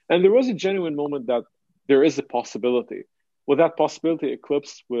country. And there was a genuine moment that there is a possibility. Will that possibility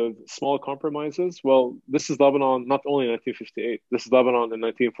eclipsed with small compromises? Well, this is Lebanon not only in 1958. This is Lebanon in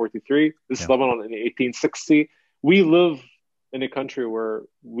 1943. This is Lebanon in 1860. We live in a country where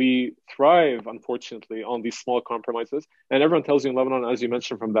we thrive, unfortunately, on these small compromises. And everyone tells you in Lebanon, as you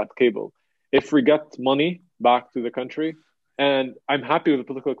mentioned from that cable, if we get money back to the country, and I'm happy with the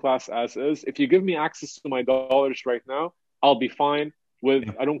political class as is, if you give me access to my dollars right now, I'll be fine with,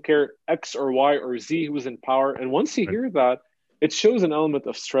 I don't care, X or Y or Z who is in power. And once you hear that, it shows an element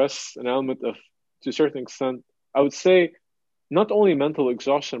of stress, an element of, to a certain extent, I would say, not only mental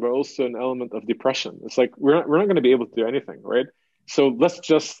exhaustion, but also an element of depression. It's like, we're not going to be able to do anything, right? So let's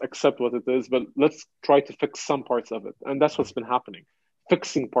just accept what it is, but let's try to fix some parts of it. And that's what's been happening,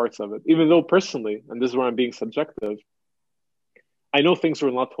 fixing parts of it. Even though personally, and this is where I'm being subjective, I know things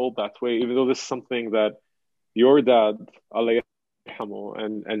were not told that way, even though this is something that your dad, Allah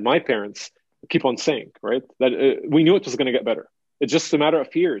yarhamu, and my parents keep on saying, right? That we knew it was going to get better. It's just a matter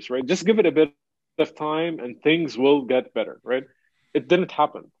of years, right? Just give it a bit of time and things will get better, right? It didn't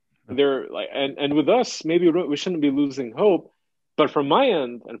happen. And with us, maybe we shouldn't be losing hope. But from my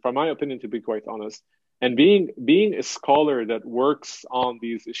end, and from my opinion, to be quite honest, and being a scholar that works on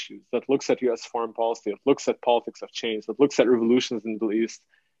these issues, that looks at U.S. foreign policy, that looks at politics of change, that looks at revolutions in the Middle East,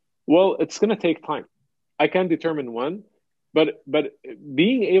 well, it's going to take time. I can't determine when, but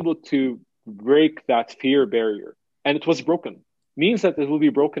being able to break that fear barrier, and it was broken, means that it will be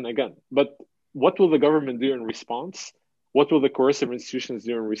broken again. But what will the government do in response? What will the coercive institutions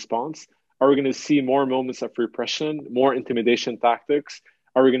do in response? Are we going to see more moments of repression, more intimidation tactics?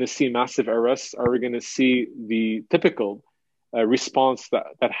 Are we going to see massive arrests? Are we going to see the typical response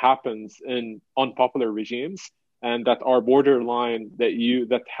that happens in unpopular regimes and that are borderline,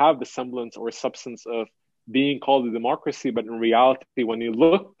 that have the semblance or substance of being called a democracy, but in reality, when you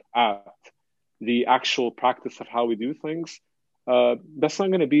look at the actual practice of how we do things, that's not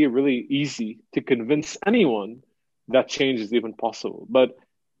going to be really easy to convince anyone that change is even possible. But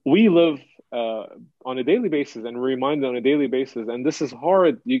we live on a daily basis, and we're reminded on a daily basis, and this is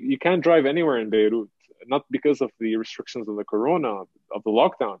hard. You can't drive anywhere in Beirut, not because of the restrictions of the corona, of the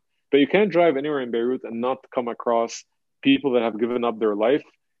lockdown, but you can't drive anywhere in Beirut and not come across people that have given up their life,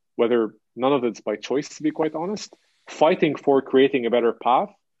 whether none of it's by choice, to be quite honest, fighting for creating a better path,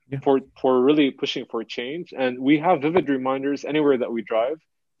 for really pushing for change. And we have vivid reminders anywhere that we drive,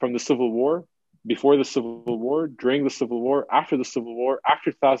 from the Civil War, before the Civil War, during the Civil War, after the Civil War,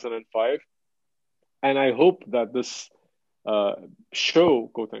 after 2005. And I hope that this show,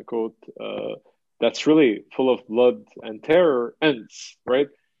 quote unquote, that's really full of blood and terror ends, right?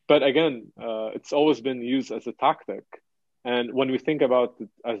 But again, it's always been used as a tactic. And when we think about it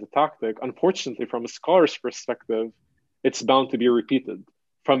as a tactic, unfortunately, from a scholar's perspective, it's bound to be repeated.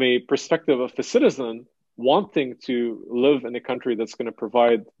 From a perspective of a citizen wanting to live in a country that's going to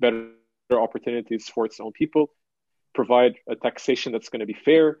provide better opportunities for its own people, provide a taxation that's going to be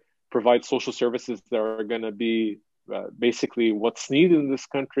fair, provide social services that are going to be basically what's needed in this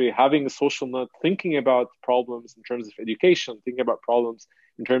country, having a social net, thinking about problems in terms of education, thinking about problems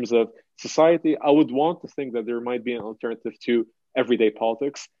in terms of society. I would want to think that there might be an alternative to everyday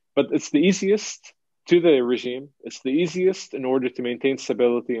politics, but it's the easiest to the regime. It's the easiest in order to maintain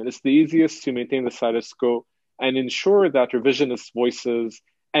stability, and it's the easiest to maintain the status quo and ensure that revisionist voices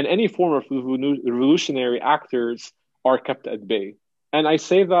and any form of revolutionary actors are kept at bay. And I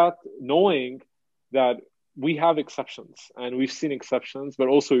say that knowing that we have exceptions, and we've seen exceptions, but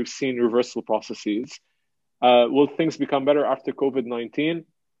also we've seen reversal processes. Will things become better after COVID-19?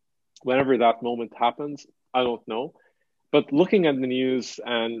 Whenever that moment happens, I don't know. But looking at the news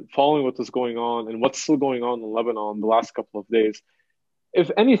and following what was going on and what's still going on in Lebanon the last couple of days,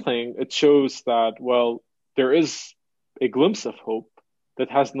 if anything, it shows that, well, there is a glimpse of hope that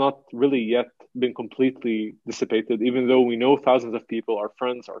has not really yet been completely dissipated, even though we know thousands of people, our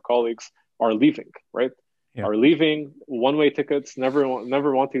friends, our colleagues, are leaving, right? Yeah. Are leaving, one-way tickets, never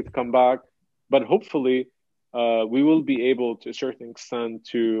wanting to come back. But hopefully, we will be able, to a certain extent,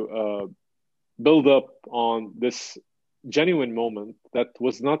 to build up on this genuine moment that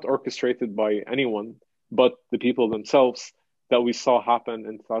was not orchestrated by anyone but the people themselves, that we saw happen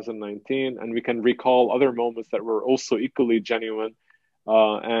in 2019. And we can recall other moments that were also equally genuine.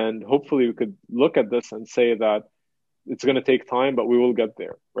 And hopefully we could look at this and say that it's going to take time, but we will get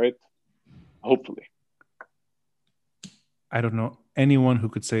there, right? Hopefully. I don't know anyone who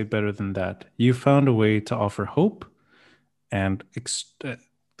could say it better than that. You found a way to offer hope and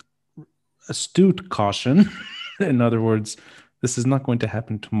astute caution. In other words, this is not going to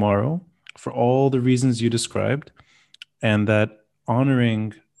happen tomorrow for all the reasons you described, and that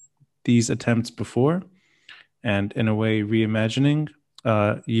honoring these attempts before and in a way reimagining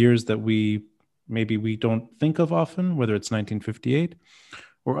years that we don't think of often, whether it's 1958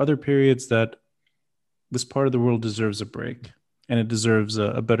 or other periods, that this part of the world deserves a break and it deserves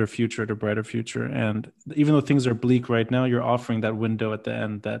a better future, a brighter future. And even though things are bleak right now, you're offering that window at the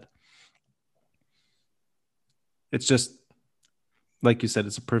end that it's just, like you said,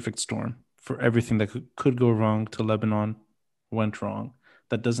 it's a perfect storm for everything that could go wrong to Lebanon went wrong.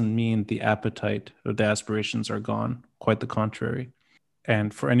 That doesn't mean the appetite or the aspirations are gone. Quite the contrary.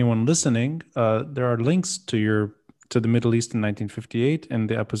 And for anyone listening, there are links to the Middle East in 1958 in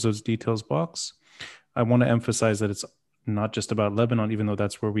the episode's details box. I want to emphasize that it's not just about Lebanon, even though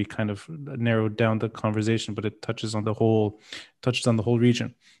that's where we kind of narrowed down the conversation, but it touches on the whole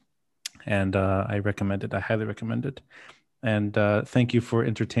region. And I recommend it. I highly recommend it. And thank you for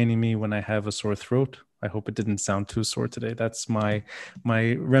entertaining me when I have a sore throat. I hope it didn't sound too sore today. That's my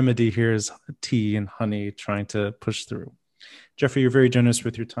remedy here is tea and honey, trying to push through. Jeffrey, you're very generous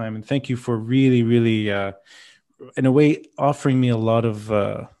with your time, and thank you for really, really, in a way, offering me a lot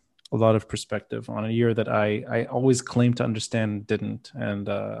of perspective on a year that I always claimed to understand and didn't. And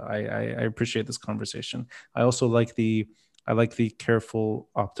I appreciate this conversation. I also like the careful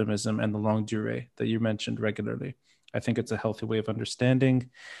optimism and the longue durée that you mentioned regularly. I think it's a healthy way of understanding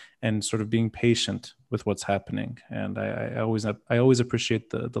and sort of being patient with what's happening. And I always appreciate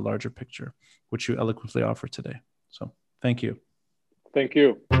the larger picture, which you eloquently offer today. So thank you. Thank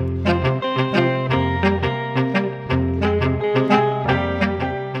you.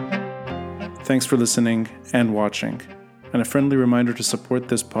 Thanks for listening and watching. And a friendly reminder to support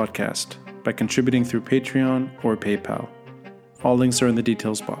this podcast by contributing through Patreon or PayPal. All links are in the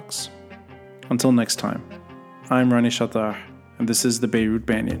details box. Until next time, I'm Rani Shatah, and this is the Beirut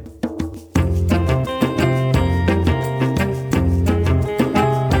Banyan.